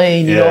from the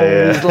plane,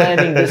 he's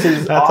landing, this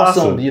is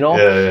awesome,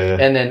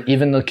 And then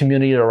even the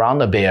community around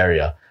the Bay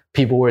Area,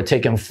 people were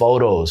taking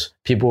photos,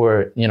 people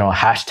were,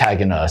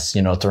 hashtagging us,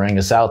 throwing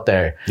us out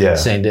there,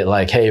 saying that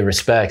like, hey,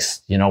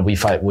 respects, we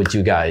fight with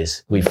you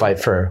guys, we fight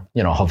for,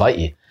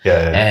 Hawaii.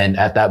 And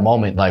at that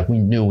moment, we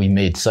knew we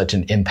made such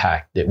an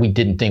impact that we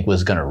didn't think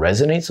was going to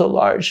resonate so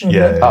large,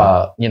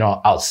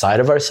 outside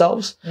of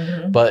ourselves,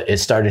 but it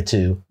started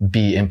to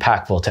be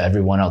impactful to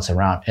everyone else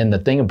around. And the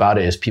thing about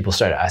it is people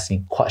started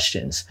asking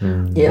questions.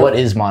 What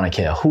is Mauna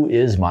Kea? Who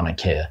is Mauna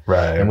Kea?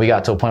 And we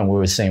got to a point where we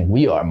were saying,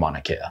 we are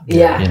Mauna Kea,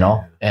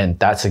 and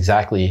that's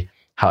exactly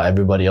how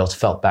everybody else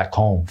felt back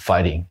home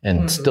fighting.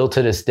 And still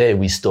to this day,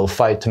 we still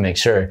fight to make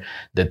sure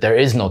that there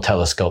is no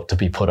telescope to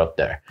be put up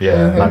there.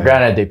 Now,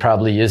 granted, they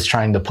probably is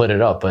trying to put it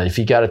up, but if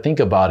you got to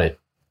think about it,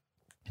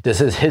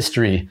 this is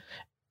history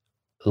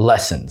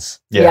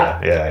lessons.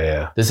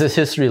 This is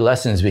history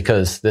lessons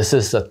because this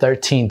is the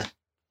 13th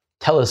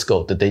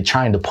telescope that they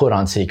trying to put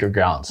on sacred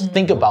grounds.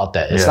 Think about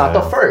that. It's not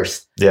the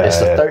first. It's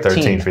the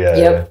 13th.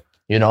 Yep.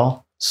 You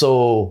know?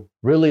 So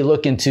really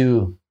look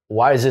into,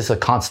 why is this a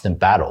constant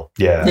battle?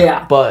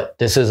 Yeah. But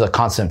this is a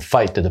constant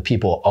fight that the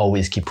people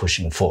always keep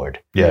pushing forward.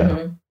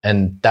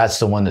 And that's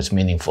the one that's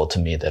meaningful to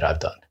me that I've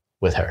done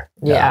with her.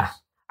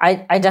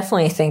 I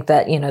definitely think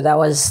that, you know, that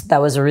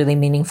was a really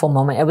meaningful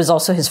moment. It was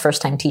also his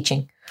first time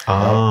teaching.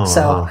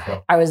 So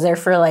I was there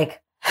for like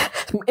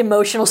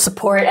emotional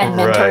support and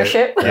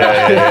mentorship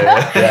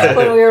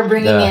when we were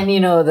bringing in, you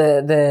know,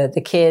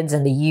 the kids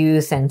and the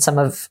youth and some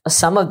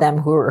of them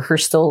who are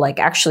still like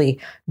actually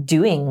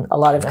doing a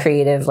lot of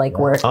creative like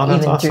work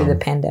even through the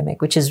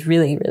pandemic, which is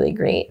really, really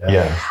great.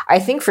 I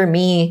think for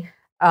me,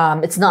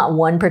 it's not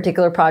one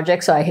particular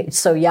project,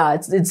 it's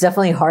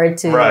definitely hard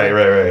to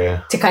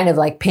to kind of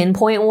like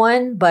pinpoint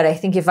one. But I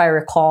think if I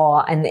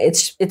recall, and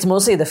it's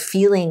mostly the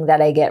feeling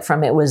that I get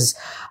from it was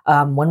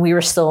when we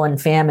were still in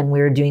FAM and we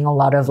were doing a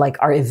lot of like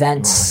our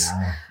events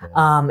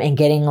and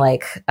getting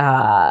like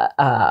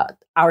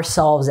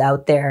ourselves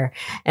out there,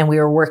 and we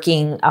were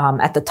working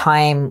at the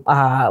time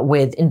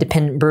with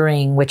Independent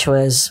Brewing, which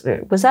was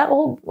that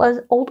old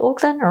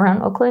Oakland,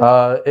 around Oakland?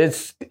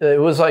 It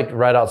was like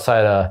right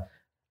outside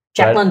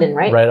Jack London,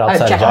 right? Right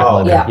outside Jack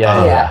London.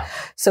 Yeah.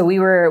 So we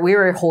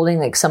were holding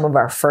like some of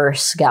our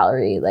first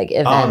gallery like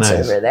events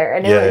over there,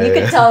 and you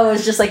could tell it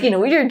was just like, you know,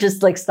 we were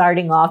just like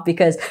starting off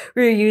because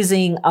we were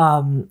using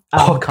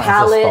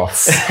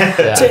pallets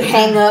to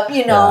hang up,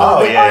 you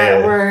know, the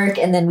artwork,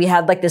 and then we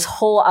had like this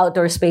whole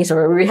outdoor space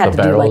where we had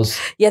to do like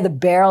the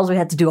barrels. We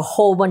had to do a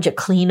whole bunch of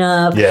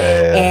cleanup,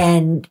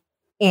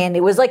 and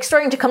it was like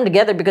starting to come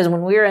together because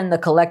when we were in the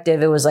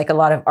collective, it was like a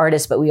lot of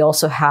artists, but we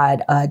also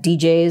had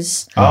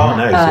DJs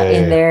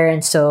in there.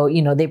 And so,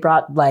 you know, they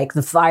brought like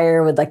the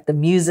fire with like the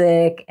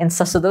music and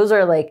stuff. So those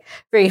are like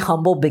very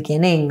humble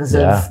beginnings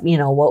of, you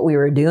know, what we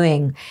were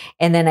doing.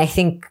 And then I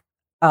think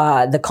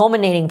the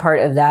culminating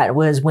part of that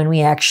was when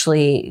we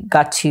actually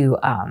got to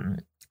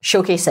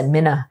showcase at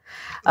Minna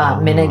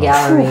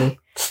Gallery.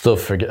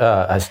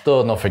 I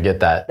still don't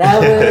forget that. That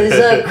was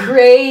a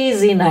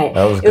crazy night.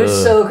 It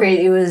was so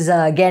crazy. It was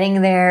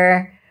getting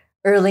there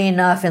early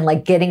enough and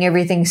like getting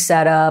everything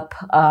set up.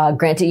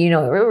 Granted, you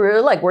know, we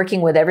were like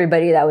working with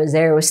everybody that was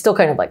there. It was still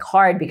kind of like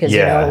hard because, you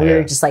know, we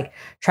were just like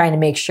trying to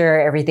make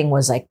sure everything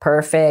was like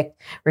perfect.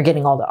 We're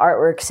getting all the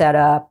artwork set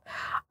up.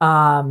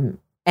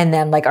 And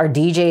then like our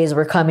DJs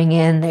were coming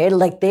in,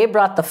 they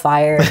brought the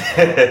fire,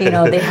 you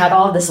know, they had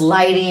all this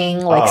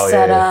lighting like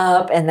set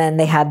up, and then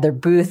they had their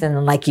booth and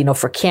then like, you know,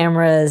 for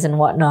cameras and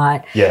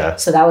whatnot.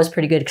 So that was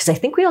pretty good because I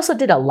think we also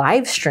did a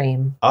live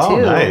stream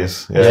too.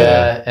 Nice.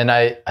 And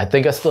I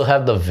think I still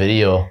have the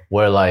video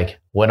where like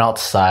went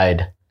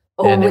outside.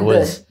 And it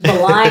was the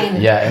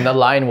line. And the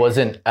line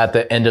wasn't at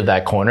the end of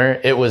that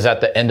corner. It was at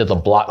the end of the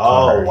block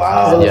corner. Oh,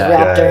 wow. It was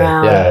wrapped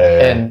around.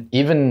 And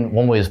even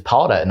when we was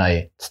powed at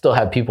night, still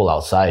had people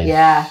outside.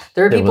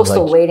 There were people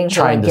still waiting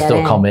trying to still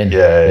in. come in.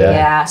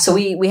 So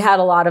we had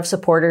a lot of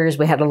supporters.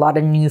 We had a lot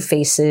of new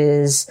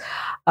faces.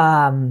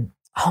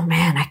 Oh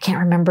man, I can't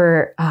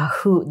remember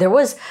who. There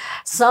was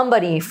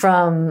somebody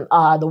from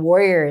the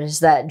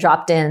Warriors that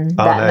dropped in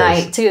that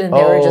night too, and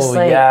they were just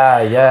like,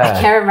 I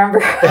can't remember.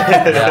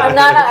 I'm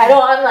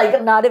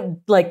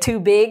not too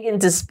big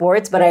into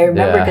sports, but I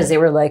remember because they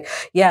were like,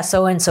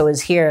 so and so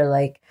is here,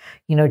 like,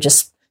 you know,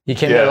 just he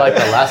came in like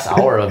the last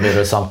hour of it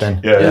or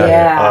something.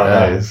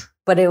 Nice.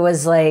 But it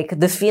was like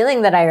the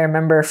feeling that I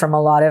remember from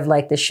a lot of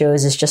like the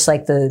shows is just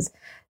like the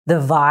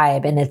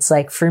vibe, and it's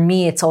like for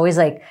me, it's always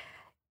like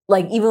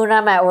even when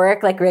I'm at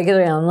work, like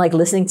regularly, I'm like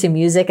listening to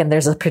music and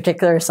there's a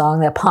particular song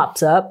that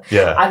pops up.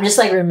 I'm just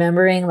like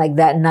remembering like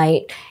that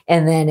night.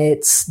 And then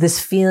it's this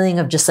feeling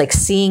of just like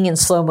seeing in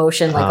slow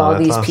motion, like all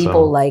these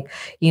people, like,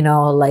 you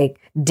know,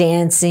 like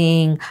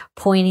dancing,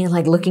 pointing,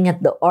 like looking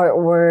at the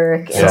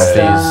artwork and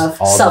stuff,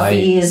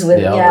 selfies with,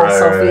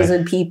 selfies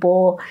with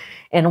people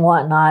and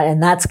whatnot.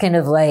 And that's kind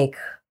of like,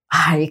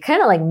 you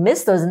kind of like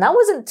miss those. And that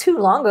wasn't too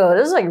long ago. It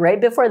was like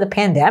right before the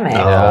pandemic,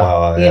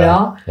 you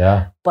know?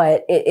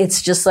 But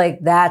it's just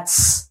like,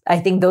 I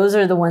think those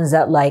are the ones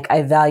that like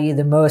I value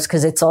the most.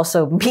 Cause it's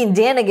also me and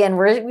Dan again,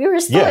 we were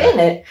still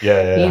in it,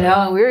 you know,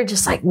 and we were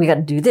just like, we got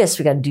to do this.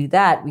 We got to do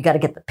that. We got to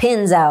get the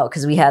pins out.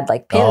 Cause we had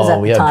like pins at the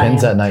time. We had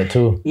pins at night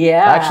too.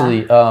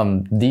 Actually,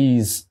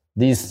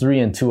 these 3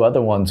 and 2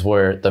 other ones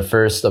were the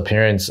first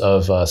appearance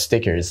of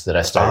stickers that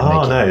I started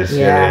making. Nice.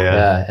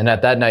 And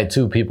at that night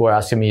too, people were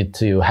asking me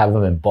to have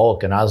them in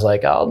bulk, and I was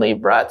like, I'll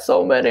need Brad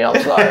so many. I'm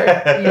sorry.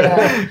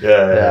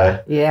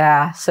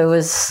 So it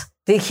was.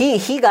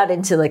 He got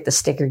into like the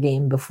sticker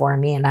game before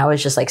me, and I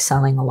was just like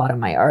selling a lot of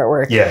my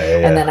artwork.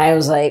 And then I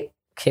was like,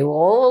 okay,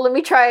 well, let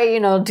me try, you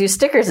know, do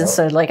stickers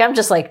instead. Like I'm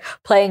just like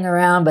playing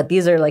around, but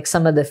these are like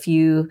some of the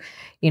few,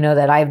 you know,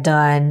 that I've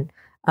done.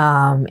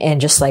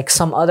 And just like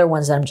some other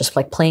ones that I'm just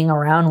like playing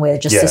around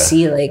with just to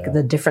see like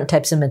the different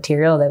types of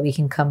material that we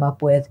can come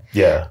up with.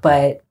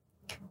 But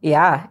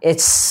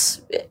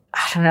it's,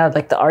 I don't know,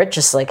 like the art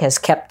just like has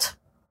kept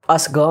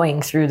us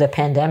going through the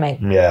pandemic.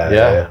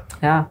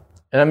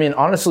 And I mean,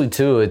 honestly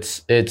too,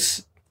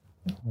 it's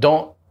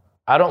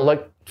I don't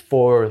look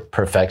for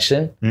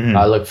perfection.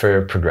 I look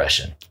for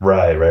progression.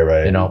 Right.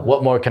 You know,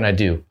 what more can I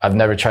do? I've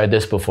never tried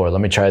this before.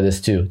 Let me try this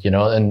too. You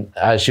know, and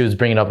as she was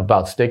bringing up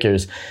about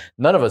stickers,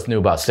 none of us knew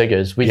about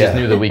stickers. We just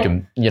knew that we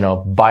can, you know,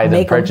 buy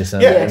them, purchase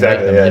them, and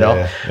exactly. Make them, you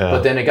know.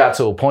 But then it got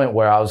to a point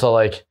where I was all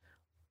like,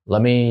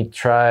 let me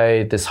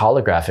try this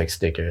holographic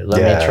sticker.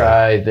 Let me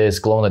try this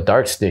glow in the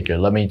dark sticker.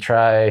 Let me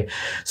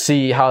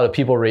see how the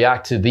people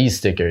react to these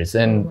stickers.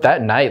 And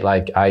that night,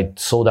 like, I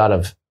sold out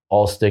of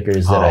all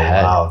stickers that I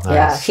had. Wow, nice.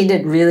 Yeah, he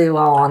did really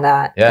well on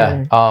that.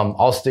 Yeah.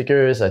 All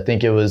stickers, I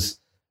think it was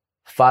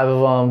 5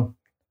 of them.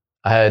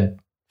 I had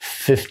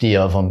 50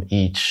 of them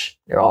each.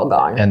 They're all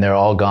gone. And they're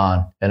all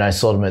gone. And I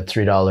sold them at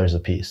 $3 a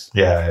piece.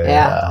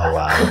 Yeah. Oh,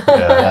 wow.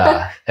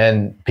 Yeah.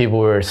 And people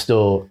were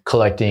still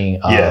collecting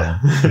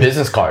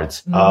business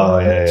cards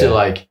to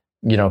like,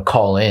 you know,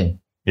 call in.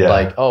 Yeah.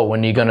 Like, oh,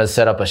 when are you going to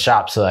set up a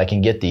shop so I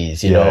can get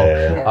these, you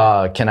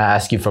know? Can I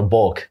ask you for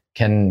bulk?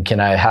 Can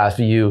I have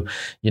you,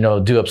 you know,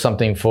 do up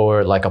something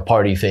for like a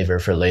party favor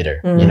for later,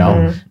 you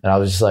know? And I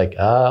was just like,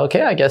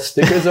 okay, I guess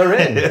stickers are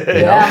in.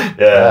 You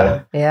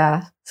know?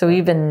 Yeah. So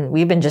we've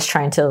been just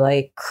trying to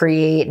like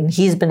create, and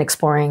he's been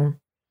exploring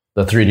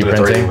the 3D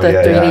printing. The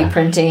 3D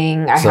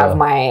printing. I have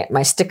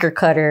my sticker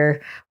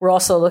cutter. We're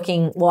also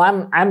looking.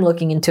 Well, I'm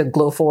looking into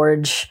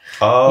Glowforge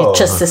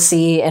just to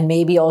see, and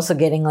maybe also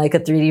getting like a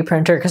 3D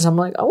printer because I'm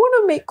like, I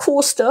want to make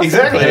cool stuff.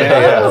 Exactly.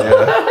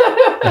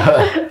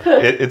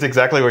 It's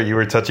exactly what you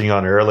were touching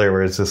on earlier,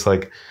 where it's just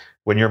like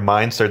when your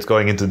mind starts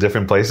going into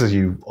different places,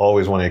 you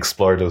always want to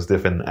explore those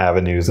different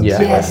avenues and see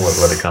like,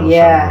 what it comes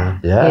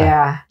from.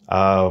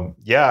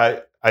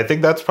 I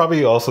think that's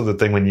probably also the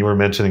thing when you were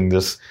mentioning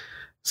this,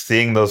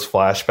 seeing those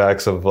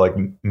flashbacks of like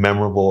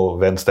memorable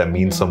events that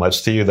mean so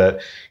much to you,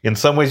 that in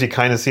some ways you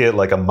kind of see it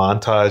like a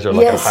montage or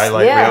like a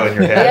highlight reel in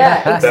your head.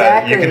 Yeah,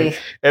 exactly.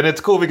 And it's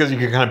cool because you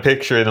can kind of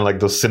picture it in like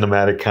those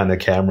cinematic kind of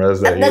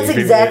cameras. That's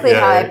exactly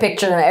how I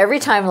picture it. Every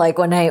time, like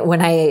when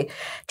I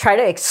try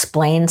to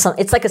explain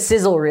something, it's like a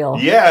sizzle reel.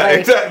 Yeah, like,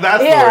 exactly.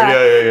 That's the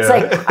word. It's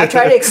like I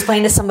try to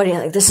explain to somebody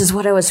like, this is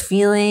what I was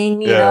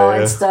feeling, you know,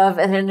 and stuff.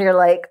 And then you're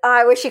like, oh,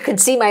 I wish you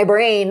could see my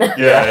brain. Because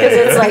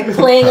it's like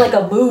playing like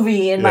a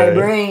movie in my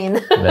brain.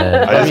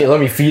 Man, let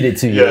me feed it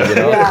to you. You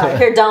know?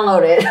 Here,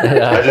 download it.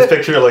 I just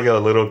picture like a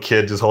little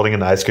kid just holding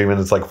an ice cream and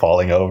it's like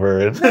falling over.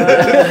 And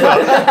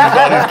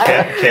all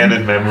these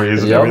candid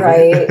memories.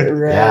 Right.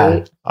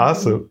 Yeah.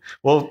 Awesome.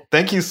 Well,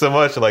 thank you so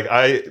much. Like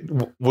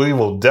we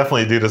will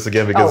definitely do this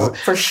again because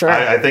for sure.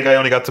 I think I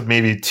only got to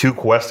maybe 2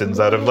 questions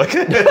out of like.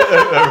 But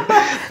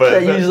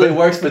that usually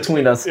works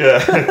between us. Yeah.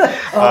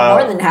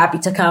 More than happy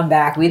to come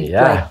back.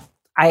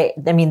 I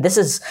mean, this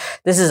is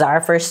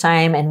our first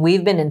time, and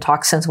we've been in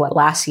talks since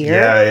last year?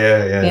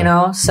 Yeah. You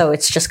know, so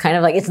it's just kind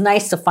of like, it's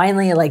nice to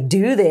finally like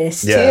do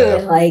this too,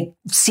 and like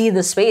see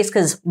the space,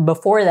 because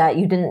before that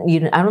you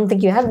didn't. I don't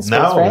think you had the space.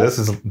 No, right? This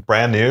is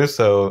brand new,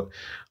 so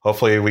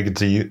hopefully we get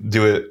to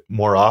do it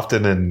more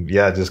often and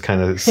just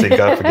kind of sync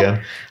up again.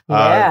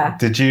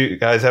 Did you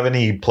guys have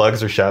any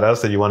plugs or shout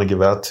outs that you want to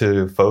give out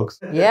to folks?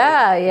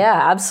 Yeah,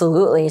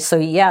 absolutely. So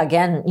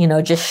again, you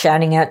know, just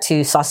shouting out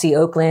to Saucy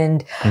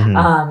Oakland,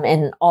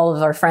 and all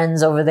of our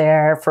friends over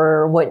there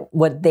for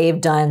what they've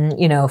done,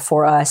 you know,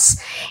 for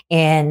us,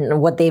 and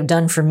what they've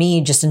done for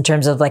me just in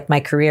terms of like my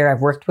career.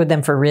 I've worked with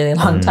them for a really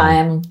long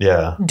time.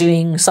 Yeah.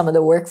 Doing some of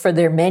the work for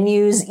their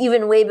menus,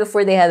 even way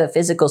before they had a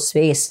physical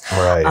space.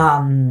 Right.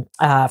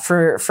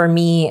 For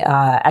me,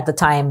 at the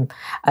time,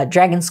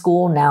 Dragon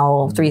School,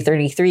 now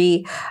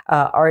 333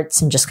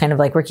 Arts, and just kind of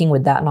like working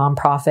with that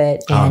nonprofit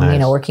and, you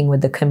know, working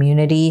with the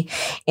community,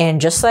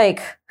 and just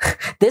like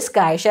this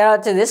guy, shout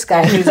out to this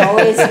guy. He's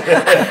always,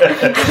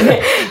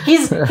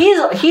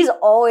 he's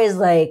always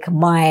like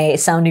my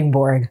sounding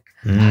board,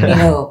 you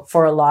know,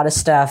 for a lot of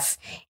stuff.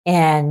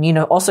 And, you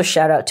know, also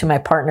shout out to my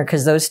partner,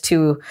 because those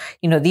two,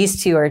 you know,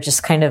 these two are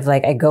just kind of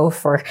like, I go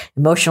for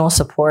emotional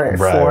support,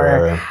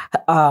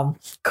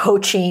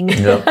 coaching,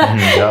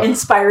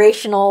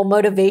 inspirational,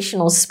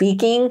 motivational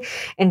speaking,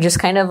 and just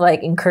kind of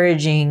like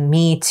encouraging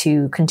me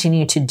to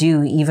continue to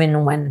do,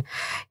 even when,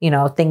 you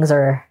know, things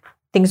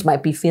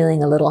might be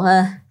feeling a little,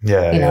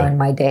 in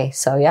my day.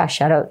 So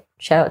shout out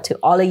to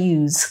all of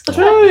yous.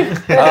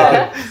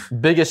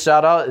 Biggest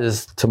shout out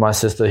is to my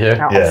sister here.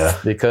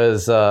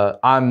 Because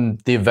I'm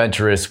the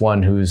adventurous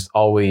one who's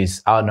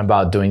always out and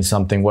about doing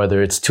something,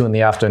 whether it's 2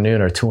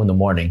 PM or 2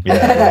 AM. You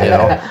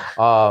know?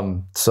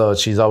 So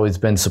she's always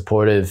been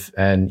supportive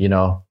and, you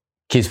know,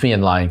 keeps me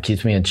in line,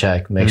 keeps me in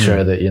check, make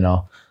sure that, you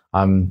know,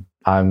 I'm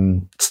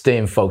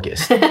staying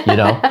focused, you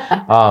know,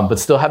 but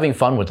still having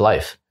fun with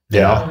life.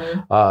 You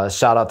know?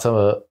 Shout out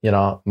to, you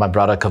know, my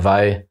brother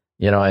Kavai,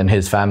 you know, and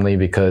his family,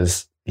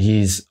 because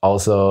he's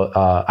also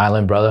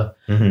island brother.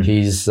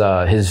 He's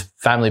his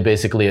family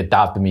basically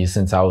adopted me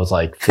since I was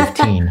like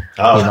 15. You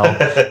know,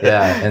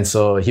 and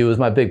so he was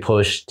my big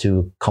push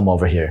to come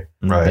over here.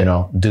 You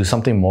know, do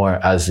something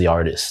more as the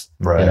artist.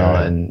 You know,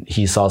 and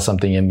he saw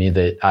something in me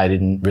that I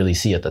didn't really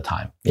see at the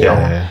time. You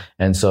know?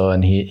 And so,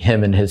 and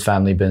him and his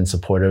family been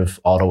supportive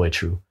all the way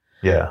through.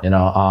 Yeah.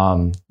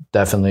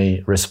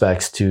 Definitely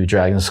respects to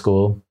Dragon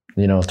School,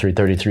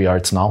 333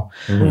 Arts now.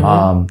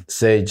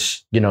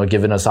 Sage,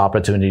 giving us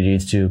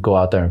opportunities to go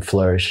out there and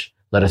flourish.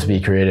 Let us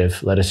be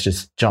creative. Let us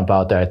just jump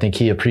out there. I think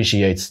he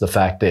appreciates the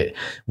fact that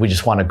we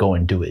just want to go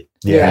and do it.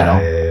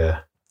 Yeah.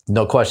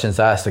 No questions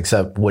asked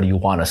except what do you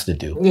want us to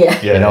do? Where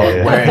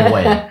and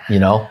when,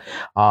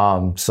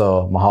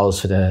 So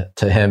mahalo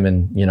to him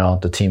and,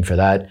 the team for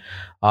that.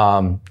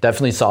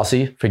 Definitely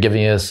Saucy for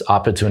giving us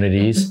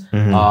opportunities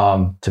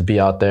to be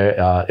out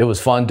there. It was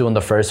fun doing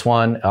the first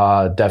one.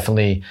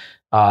 Definitely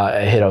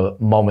hit a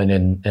moment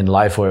in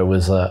life where it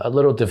was a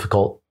little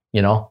difficult,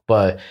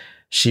 but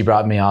she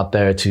brought me out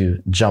there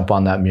to jump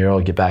on that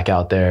mural, get back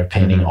out there,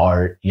 painting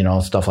art,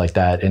 stuff like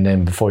that. And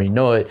then before you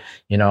know it,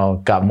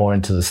 got more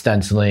into the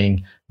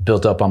stenciling,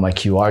 built up on my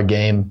QR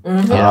game.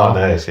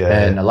 Nice. Yeah.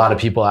 And a lot of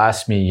people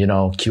ask me,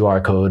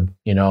 QR code,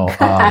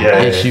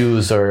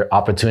 issues or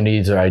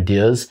opportunities or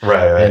ideas.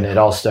 Right. And it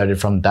all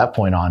started from that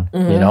point on,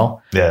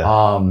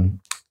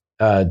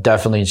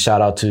 definitely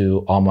shout out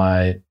to all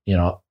my,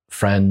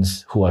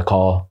 friends who I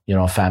call,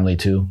 family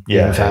too.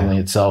 Family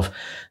itself.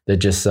 That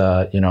just,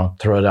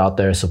 throw it out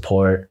there,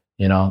 support,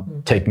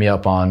 take me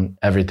up on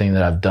everything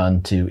that I've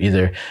done to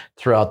either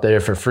throw out there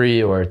for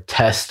free or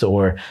test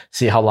or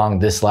see how long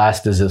this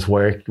lasts. Does this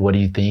work? What do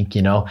you think?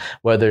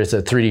 Whether it's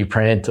a 3D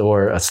print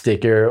or a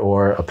sticker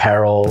or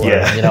apparel or,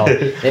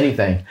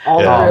 anything.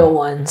 All the real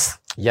ones.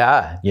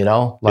 Yeah.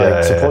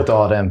 Support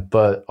all of them.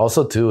 But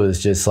also too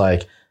is just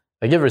like,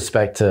 I give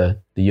respect to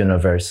the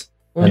universe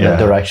and the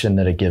direction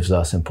that it gives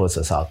us and puts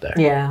us out there.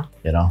 Yeah.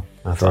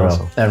 That's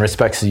awesome. And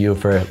respects to you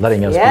for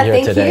letting us be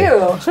here today.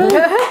 Thank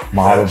you.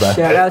 Mahalo, bro.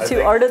 Shout out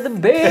to Art of the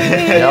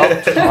Bay. Art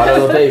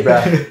of the Bay, bro.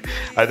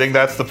 I think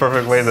that's the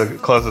perfect way to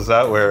close this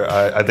out, where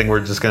I think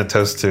we're just going to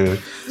toast to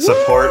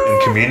support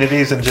and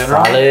communities in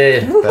general.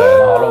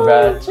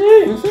 Mahalo,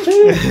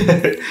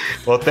 bro.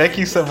 Well, thank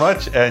you so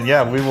much. And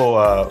yeah, we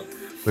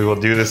will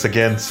do this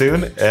again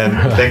soon. And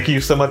thank you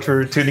so much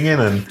for tuning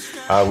in. And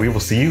we will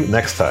see you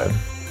next time.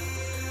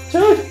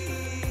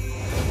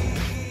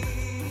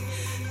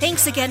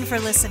 Thanks again for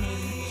listening.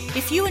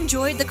 If you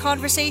enjoyed the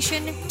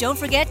conversation, don't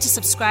forget to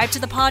subscribe to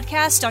the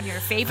podcast on your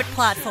favorite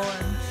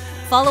platform.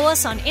 Follow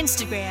us on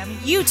Instagram,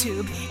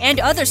 YouTube, and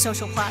other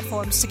social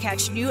platforms to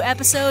catch new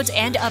episodes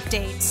and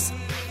updates.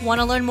 Want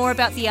to learn more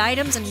about the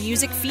items and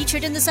music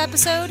featured in this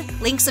episode?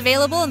 Links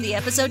available in the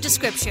episode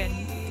description.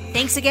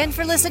 Thanks again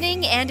for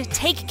listening, and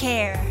take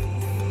care.